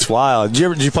 it's wild.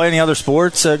 Did you play any other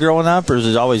sports growing up, or is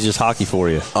it always just hockey for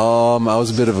you? I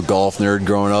was a bit of a golf nerd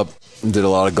growing up. Did a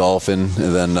lot of golfing,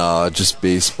 and then just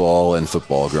baseball and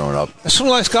football growing up. There's some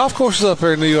nice golf courses up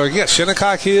here in New York. You got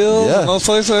Shinnecock Hills and those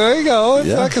places. There you go.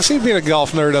 Yeah. I can see being a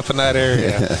golf nerd up in that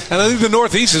area. And I think the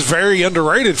Northeast is very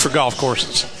underrated for golf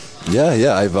courses.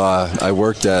 Yeah. I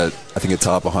worked at, I think, a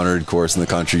top 100 course in the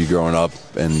country growing up,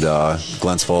 and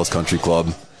Glens Falls Country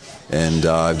Club, and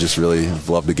I've just really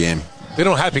loved the game. They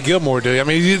don't Happy Gilmore, do you? I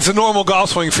mean, it's a normal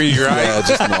golf swing for you, right? Yeah,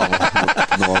 just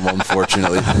normal,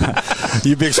 unfortunately.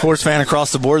 You a big sports fan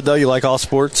across the board, though? You like all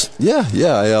sports? Yeah.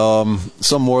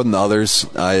 Some more than others.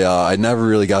 I never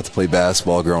really got to play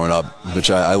basketball growing up, which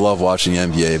I love watching the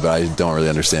NBA, but I don't really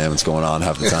understand what's going on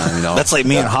half the time. That's like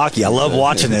me in hockey. I love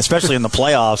watching it, especially in the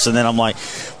playoffs, and then I'm like,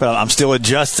 but I'm still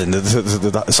adjusting.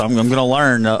 So I'm going to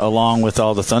learn along with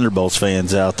all the Thunderbolts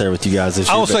fans out there with you guys this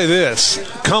year. I will say this: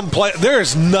 there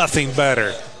is nothing better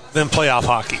than playoff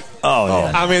hockey. Oh,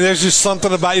 yeah. I mean, there's just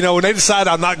something about, when they decide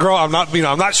I'm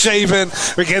not shaving,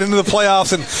 we get into the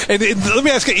playoffs, and let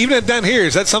me ask you, even down here,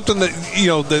 is that something that,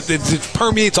 that it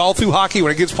permeates all through hockey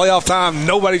when it gets playoff time,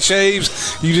 nobody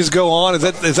shaves, you just go on?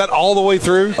 Is that all the way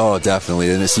through? Oh,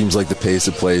 definitely. And it seems like the pace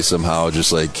of play somehow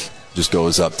just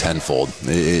goes up tenfold.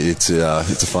 It's a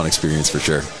fun experience for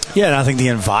sure. Yeah, and I think the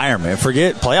environment,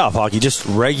 forget playoff hockey, just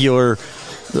regular,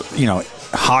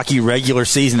 hockey regular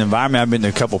season environment. I've been to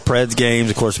a couple Preds games.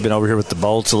 Of course, I've been over here with the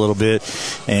Bolts a little bit,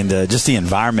 and just the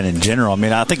environment in general. I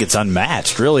mean, I think it's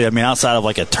unmatched, really. I mean, outside of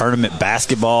like a tournament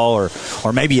basketball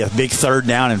or maybe a big third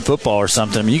down in football or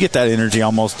something. I mean, you get that energy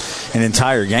almost an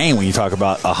entire game when you talk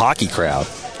about a hockey crowd.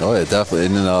 Oh yeah, definitely.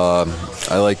 And then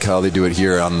I like how they do it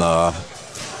here on the.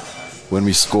 When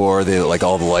we score, they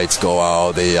all the lights go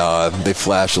out. They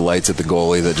flash the lights at the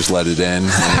goalie that just let it in.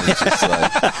 And it's just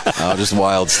just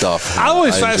wild stuff. I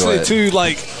always fascinated too,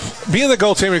 being the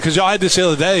goaltender, because y'all had this the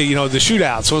other day. The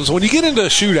shootout. So when you get into a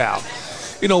shootout,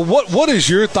 what is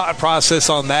your thought process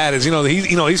on that? Is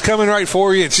he's coming right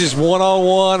for you. It's just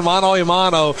one-on-one,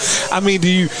 mano-a-mano. I mean, do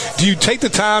you take the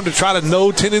time to try to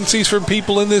know tendencies from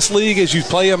people in this league as you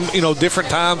play them, different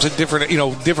times at different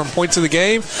points of the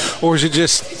game, or is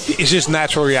it's just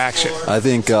natural reaction? I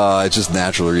think it's just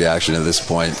natural reaction at this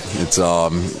point. It's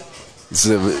a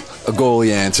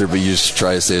goalie answer, but you just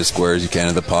try to stay as square as you can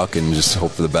at the puck and just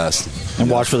hope for the best. And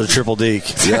watch for the triple deke.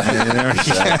 Yeah,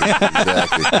 exactly.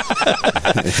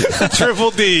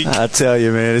 Triple deke. I tell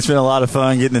you, man, it's been a lot of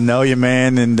fun getting to know you,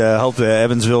 man, and hope the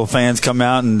Evansville fans come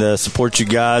out and support you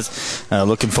guys.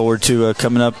 Looking forward to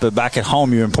coming up back at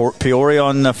home. You're in Peoria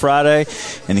on Friday,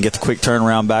 and to get the quick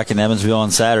turnaround back in Evansville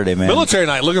on Saturday, man. Military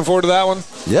night. Looking forward to that one?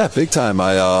 Yeah, big time.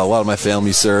 A lot of my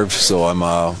family served, so I'm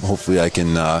hopefully I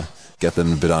can get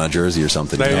them a bit on a jersey or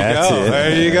something.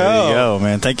 There you go,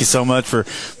 man. Thank you so much for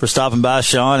stopping by,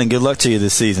 Sean, and good luck to you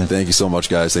this season. Thank you so much,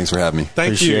 guys. Thanks for having me.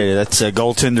 Appreciate it. That's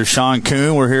goaltender Sean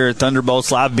Kuhn. We're here at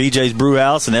Thunderbolts Live, BJ's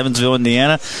Brewhouse in Evansville,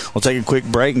 Indiana. We'll take a quick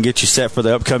break and get you set for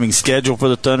the upcoming schedule for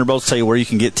the Thunderbolts, tell you where you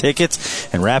can get tickets,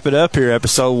 and wrap it up here,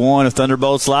 episode 1 of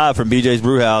Thunderbolts Live from BJ's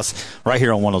Brewhouse, right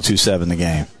here on 102.7 The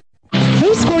Game.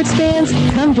 Hey, sports fans,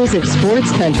 come visit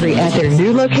Sports Country at their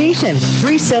new location,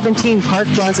 317 Park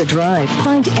Plaza Drive.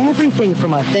 Find everything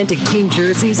from authentic team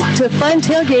jerseys to fun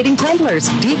tailgating tumblers,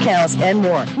 decals, and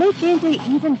more. Make game day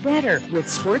even better with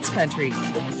Sports Country.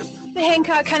 The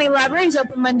Hancock County Library is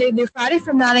open Monday through Friday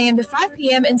from 9 a.m. to 5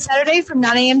 p.m. and Saturday from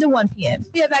 9 a.m. to 1 p.m.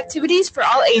 We have activities for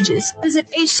all ages. Visit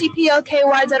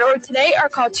hcplky.org today or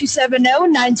call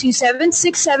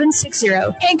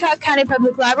 270-927-6760. Hancock County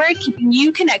Public Library, keeping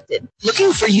you connected.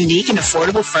 Looking for unique and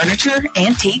affordable furniture,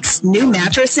 antiques, new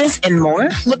mattresses, and more?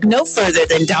 Look no further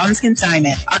than Don's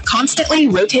Consignment. Our constantly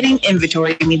rotating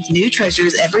inventory means new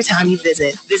treasures every time you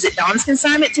visit. Visit Don's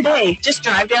Consignment today. Just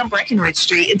drive down Breckenridge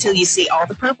Street until you see all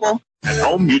the purple. At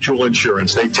Home Mutual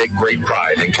Insurance, they take great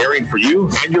pride in caring for you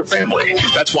and your family.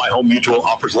 That's why Home Mutual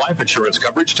offers life insurance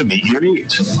coverage to meet your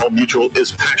needs. Home Mutual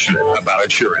is passionate about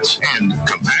insurance and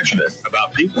compassionate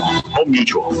about people. Home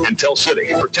Mutual in Tell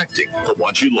City, protecting the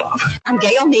ones you love. I'm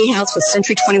Gail Niehaus with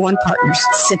Century 21 Partners.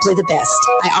 Simply the best.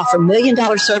 I offer $1 million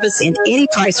service in any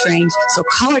price range, so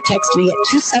call or text me at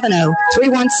 270-316-7257.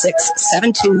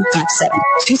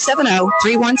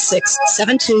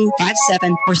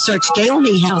 270-316-7257 or search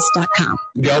GailNiehaus.com.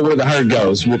 Go where the herd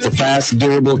goes with the fast,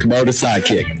 durable Kubota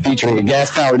Sidekick, featuring a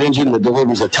gas-powered engine that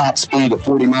delivers a top speed of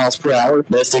 40 miles per hour,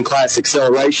 best-in-class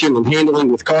acceleration and handling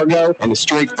with cargo, and a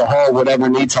strength to haul whatever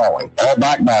needs hauling. All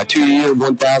backed by a 2-year,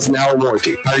 1,000-hour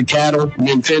warranty. Herd cattle,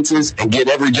 mend fences, and get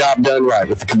every job done right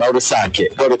with the Kubota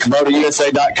Sidekick. Go to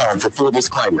KubotaUSA.com for full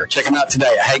disclaimer. Check them out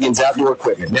today at Hagen's Outdoor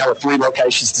Equipment, now with 3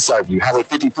 locations to serve you. Highway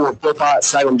 54 in Philpott,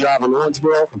 Salem Drive in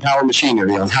Owensboro, and Power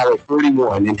Machinery on Highway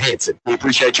 41 in Hanson. We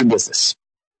appreciate your business.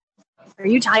 Are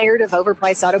you tired of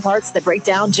overpriced auto parts that break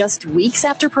down just weeks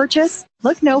after purchase?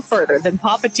 Look no further than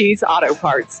Papa T's Auto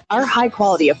Parts. Our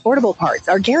high-quality, affordable parts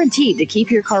are guaranteed to keep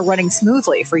your car running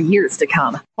smoothly for years to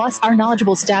come. Plus, our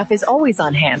knowledgeable staff is always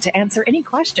on hand to answer any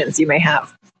questions you may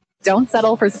have. Don't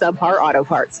settle for subpar auto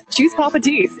parts. Choose Papa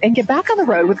T's and get back on the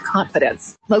road with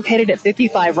confidence. Located at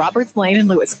 55 Roberts Lane in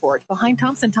Lewisport, behind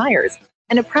Thompson Tires,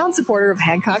 and a proud supporter of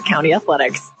Hancock County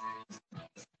Athletics.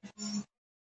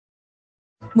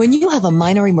 When you have a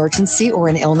minor emergency or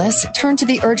an illness, turn to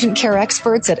the urgent care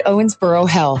experts at Owensboro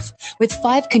Health. With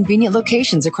 5 convenient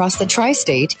locations across the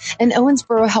tri-state, an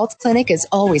Owensboro Health clinic is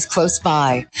always close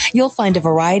by. You'll find a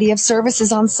variety of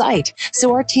services on site,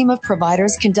 so our team of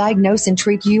providers can diagnose and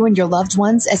treat you and your loved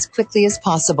ones as quickly as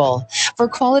possible. For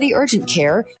quality urgent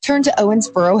care, turn to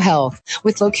Owensboro Health,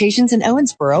 with locations in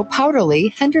Owensboro,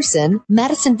 Powderly, Henderson,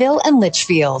 Madisonville, and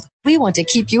Litchfield. We want to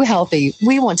keep you healthy.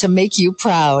 We want to make you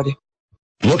proud.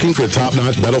 Looking for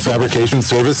top-notch metal fabrication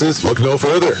services? Look no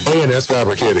further. A&S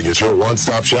Fabricating is your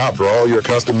one-stop shop for all your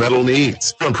custom metal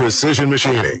needs. From precision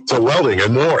machining to welding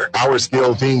and more, our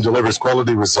skilled team delivers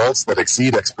quality results that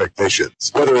exceed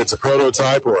expectations. Whether it's a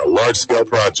prototype or a large-scale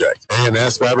project,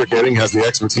 A&S Fabricating has the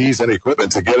expertise and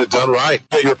equipment to get it done right.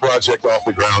 Get your project off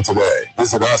the ground today.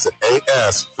 Visit us at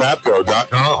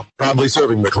asfabco.com. Proudly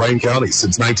serving McLean County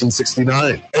since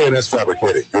 1969. A&S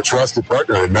Fabricating, your trusted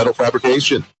partner in metal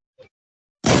fabrication.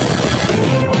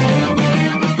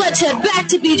 Let's head back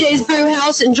to BJ's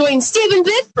Brewhouse and join Steve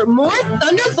Vic for more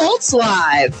Thunderbolts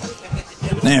Live.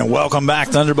 And welcome back,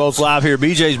 Thunderbolts Live here,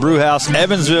 BJ's Brewhouse,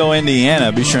 Evansville,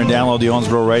 Indiana. Be sure and download the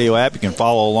Owensboro radio app. You can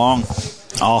follow along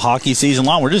all hockey season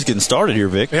long. We're just getting started here,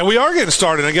 Vic. Yeah, we are getting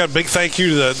started. I got a big thank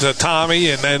you to Tommy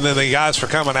and then the guys for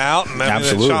coming out and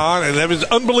Sean, and that was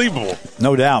unbelievable.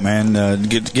 No doubt, man.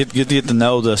 Get to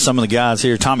know some of the guys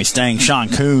here. Tommy Stang, Sean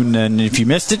Kuhn, and if you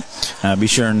missed it, be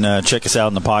sure and check us out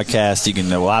on the podcast. You can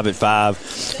live at 5,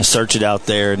 search it out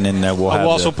there, and then we'll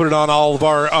also put it on all of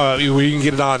our. You can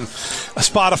get it on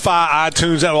Spotify,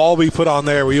 iTunes. That will all be put on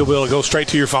there, where you'll be able to go straight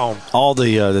to your phone. All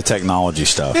the technology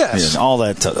stuff, yes, all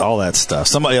that stuff.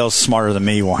 Somebody else smarter than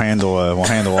me will handle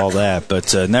all that.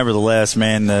 But nevertheless,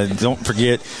 man, don't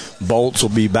forget, Bolts will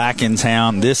be back in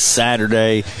town this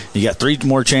Saturday. You got 3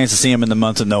 more chances to see them in the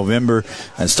month of November.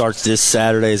 It starts this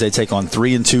Saturday as they take on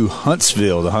 3-2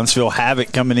 Huntsville. The Huntsville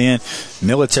Havoc coming in.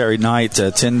 Military night,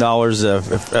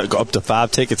 $10, up to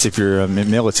 5 tickets if you're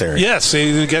military. Yes,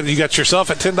 you got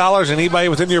yourself at $10, and anybody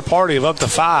within your party of up to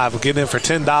 5 will get in for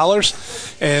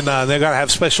 $10. And they're going to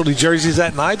have specialty jerseys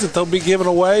that night that they'll be giving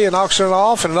away and auctioning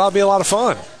off, and it'll be a lot of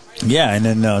fun. Yeah, and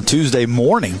then Tuesday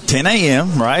morning, 10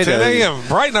 a.m., right? 10 a.m.,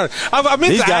 bright and early.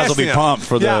 These guys will be pumped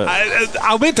for the...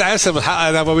 I meant to ask him,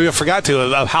 I forgot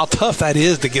to, how tough that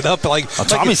is to get up.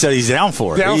 Tommy said he's down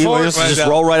for it. He wants to just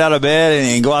roll right out of bed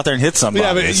and go out there and hit somebody.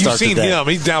 Yeah, but you've seen him.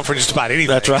 He's down for just about anything.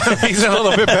 That's right. He's in a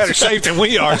little bit better shape than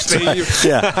we are, Steve. Right.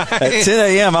 Yeah. At 10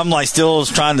 a.m., I'm still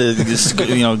trying to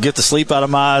get the sleep out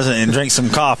of my eyes and drink some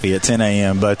coffee at 10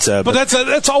 a.m. But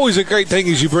that's always a great thing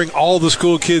is you bring all the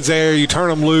school kids there, you turn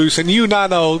them loose, and you and I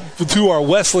know through our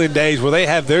Wesleyan days where they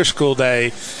have their school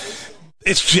day,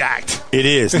 it's jacked. It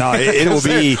is. No, it will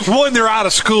be. When they're out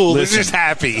of school, they're just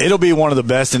happy. It'll be one of the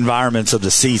best environments of the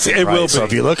season. It will be. So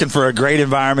if you're looking for a great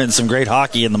environment and some great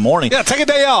hockey in the morning, take a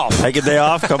day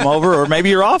off. Come over, or maybe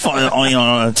you're off on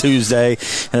a Tuesday,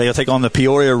 and they'll take on the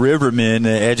Peoria Rivermen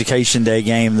Education Day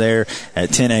game there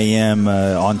at 10 a.m.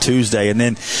 On Tuesday, and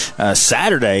then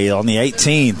Saturday on the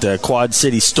 18th, Quad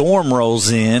City Storm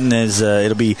rolls in as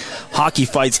it'll be Hockey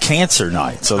Fights Cancer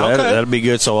Night. So that'll be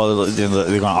good. So they're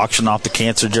going to auction off the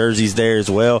cancer jerseys there as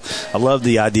well. I love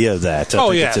the idea of that.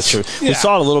 We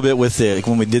saw it a little bit with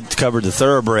when we did cover the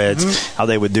thoroughbreds, how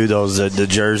they would do those the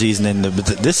jerseys, and then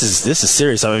this is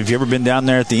serious. I mean, if you ever been down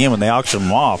there at the end when they auction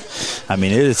them off, I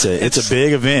mean, it's a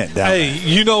big event down there.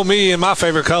 You know me, and my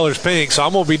favorite color is pink, so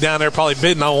I'm going to be down there probably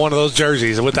bidding on one of those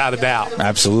jerseys without a doubt.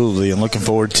 Absolutely, and looking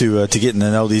forward to getting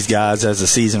to know these guys as the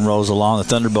season rolls along. The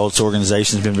Thunderbolts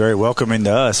organization has been very welcoming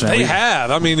to us. Man. They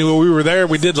have. I mean, when we were there,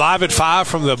 we did Live at 5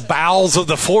 from the bowels of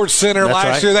the Ford Center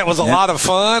last year. That was a lot of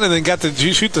fun, and then got to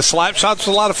shoot the slap shots. Was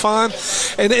a lot of fun,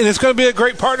 and it's going to be a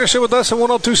great partnership with us in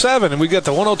 1027. And we got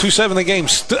the 1027 the game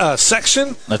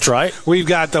section. That's right. We've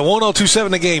got the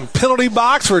 1027 the game penalty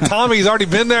box where Tommy's already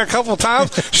been there a couple of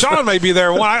times. Sean may be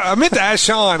there. I meant to ask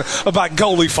Sean about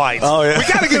goalie fights. Oh yeah, we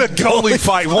got to get a goalie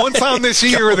fight one time this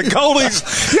year where the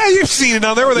goalies. Yeah, you've seen it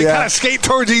down there where they kind of skate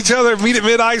towards each other, meet at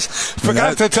mid-ice.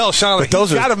 Forgot to tell Sean that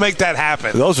he's got to make that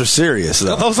happen. Those are serious,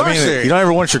 though. Those are serious. You don't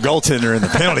ever want your goaltender in the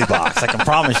penalty box. I can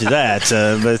promise you that.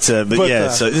 But yeah,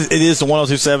 so it is the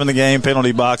 1027 the game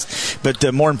penalty box.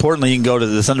 But more importantly, you can go to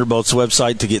the Thunderbolts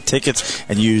website to get tickets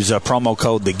and use promo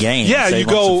code the game. Yeah, you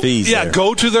go.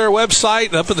 Go to their website,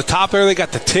 and up at the top there they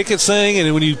got the tickets thing,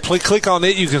 and when you click on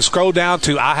it, you can scroll down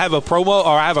to I have a promo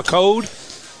or I have a code.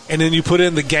 And then you put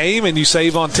in the game, and you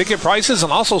save on ticket prices,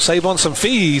 and also save on some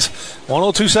fees.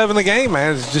 1027 the game,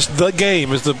 man. It's just the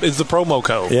game is the promo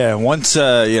code. Yeah. Once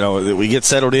we get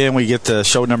settled in, we get the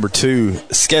show number 2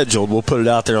 scheduled. We'll put it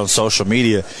out there on social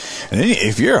media. And then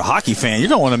if you're a hockey fan, you're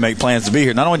gonna want to make plans to be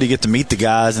here. Not only do you get to meet the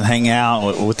guys and hang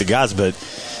out with the guys, but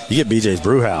you get BJ's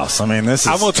Brewhouse. I mean,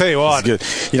 I'm gonna tell you what. Good.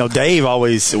 Dave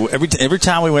always every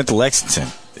time we went to Lexington,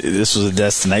 this was a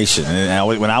destination. And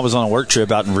when I was on a work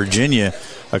trip out in Virginia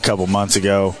a couple months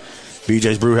ago,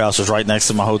 BJ's Brewhouse was right next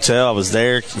to my hotel. I was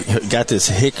there, got this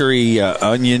hickory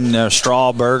onion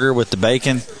straw burger with the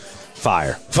bacon.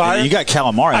 Fire. You got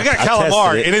calamari. I got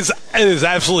calamari. It is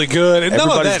absolutely good. And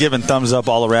everybody's giving thumbs up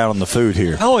all around on the food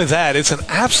here. Not only that, it's an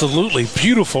absolutely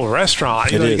beautiful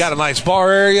restaurant. You got a nice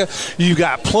bar area. You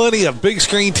got plenty of big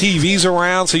screen TVs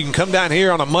around, so you can come down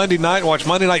here on a Monday night and watch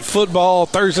Monday night football,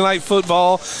 Thursday night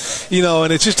football.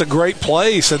 And it's just a great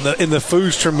place, and the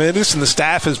food's tremendous, and the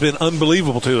staff has been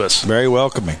unbelievable to us. Very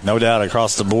welcoming, no doubt,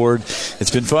 across the board. It's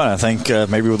been fun. I think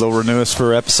maybe they'll renew us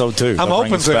for episode 2. I'm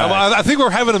hoping to. I think we're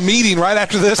having a meeting right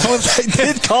after this one. They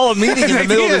did call a meeting in the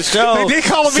middle of the show. They did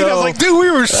call a meeting. I was like, dude,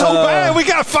 we were so bad. We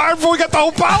got fired before we got the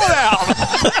whole pilot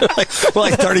out.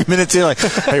 like 30 minutes in,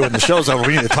 hey, when the show's over,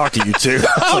 we need to talk to you two.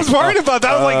 I was worried about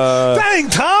that. I was like, dang,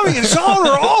 Tommy and Sean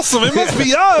are awesome. It must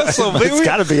be us. So it's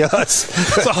got to be us.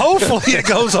 So hopefully it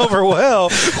goes over well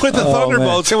with the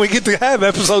Thunderbolts, and we get to have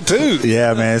episode 2.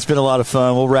 Yeah, man, it's been a lot of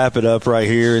fun. We'll wrap it up right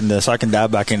here, and so I can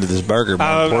dive back into this burger.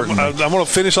 I'm going to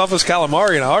finish off this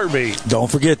calamari in a heartbeat. Don't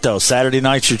forget, though, Saturday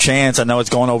night's your chance. I know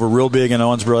it's going over real big in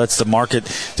Owensboro. That's the market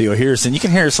that you'll hear us. And you can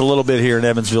hear us a little bit here in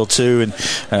Evansville, too.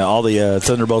 And all the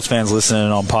Thunderbolts fans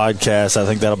listening on podcasts, I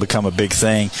think that'll become a big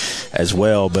thing as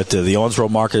well. But the Owensboro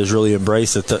market has really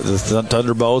embraced the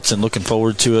Thunderbolts and looking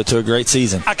forward to a great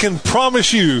season. I can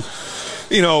promise you,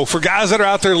 for guys that are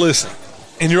out there listening,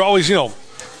 and you're always,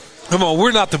 come on,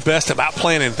 we're not the best about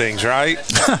planning things, right?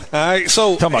 All right,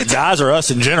 so talking about guys or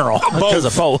us in general, because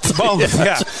of both.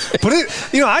 Yeah. But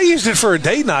I used it for a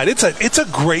date night. It's a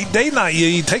great date night.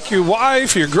 You take your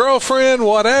wife, your girlfriend,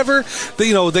 whatever.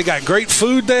 They got great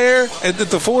food there at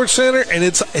the Ford Center, and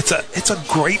it's a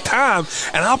great time.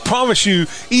 And I'll promise you,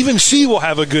 even she will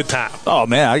have a good time. Oh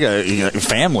man, I got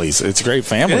families. It's a great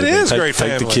family. It is great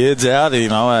family. Take the kids out.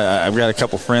 I've got a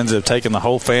couple friends that have taken the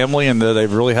whole family, and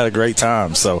they've really had a great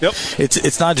time. So. Yep.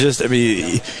 It's not just, you're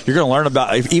going to learn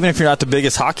about, even if you're not the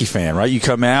biggest hockey fan, right? You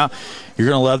come out, you're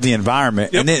going to love the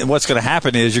environment. Yep. And then what's going to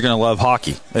happen is you're going to love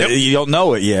hockey. Yep. You don't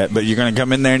know it yet, but you're going to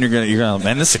come in there and you're going to,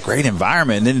 man, this is a great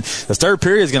environment. And then the third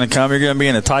period is going to come. You're going to be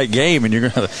in a tight game, and you're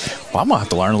going to, I'm going to have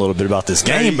to learn a little bit about this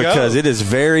game because it is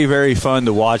very, very fun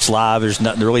to watch live. There's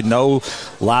really no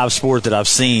live sport that I've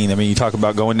seen. I mean, you talk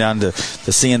about going down to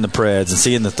seeing the Preds and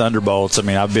seeing the Thunderbolts. I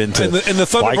mean, I've been to the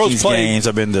Vikings games.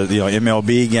 I've been to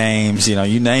MLB games.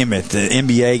 You name it. The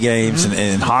NBA games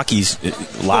and hockey's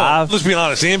live. Well, let's be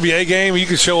honest. The NBA game, you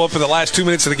can show up in the last 2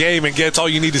 minutes of the game and get all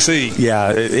you need to see.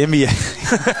 Yeah,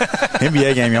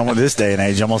 NBA game. You this day and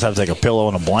age, you almost have to take a pillow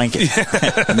and a blanket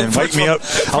and then wake me up.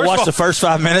 I'll watch the first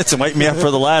 5 minutes and wake me up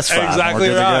for the last 5.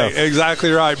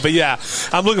 Exactly right. But yeah,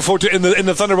 I'm looking forward to it. And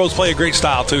the Thunderbolts play a great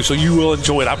style too, so you will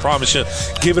enjoy it. I promise you.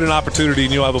 Give it an opportunity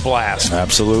and you'll have a blast.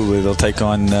 Absolutely. They'll take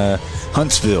on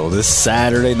Huntsville this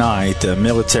Saturday night,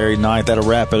 military night. That'll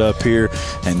wrap it up here.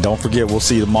 And don't forget, we'll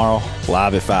see you tomorrow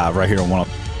live at 5 right here on 1.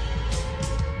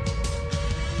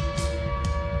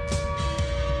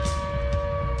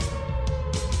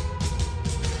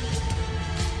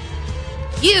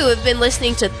 You have been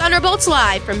listening to Thunderbolts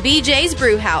Live from BJ's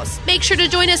Brewhouse. Make sure to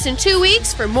join us in 2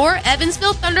 weeks for more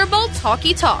Evansville Thunderbolts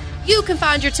hockey talk. You can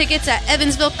find your tickets at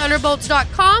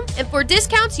evansvillethunderbolts.com, and for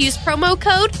discounts, use promo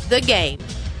code THEGAME.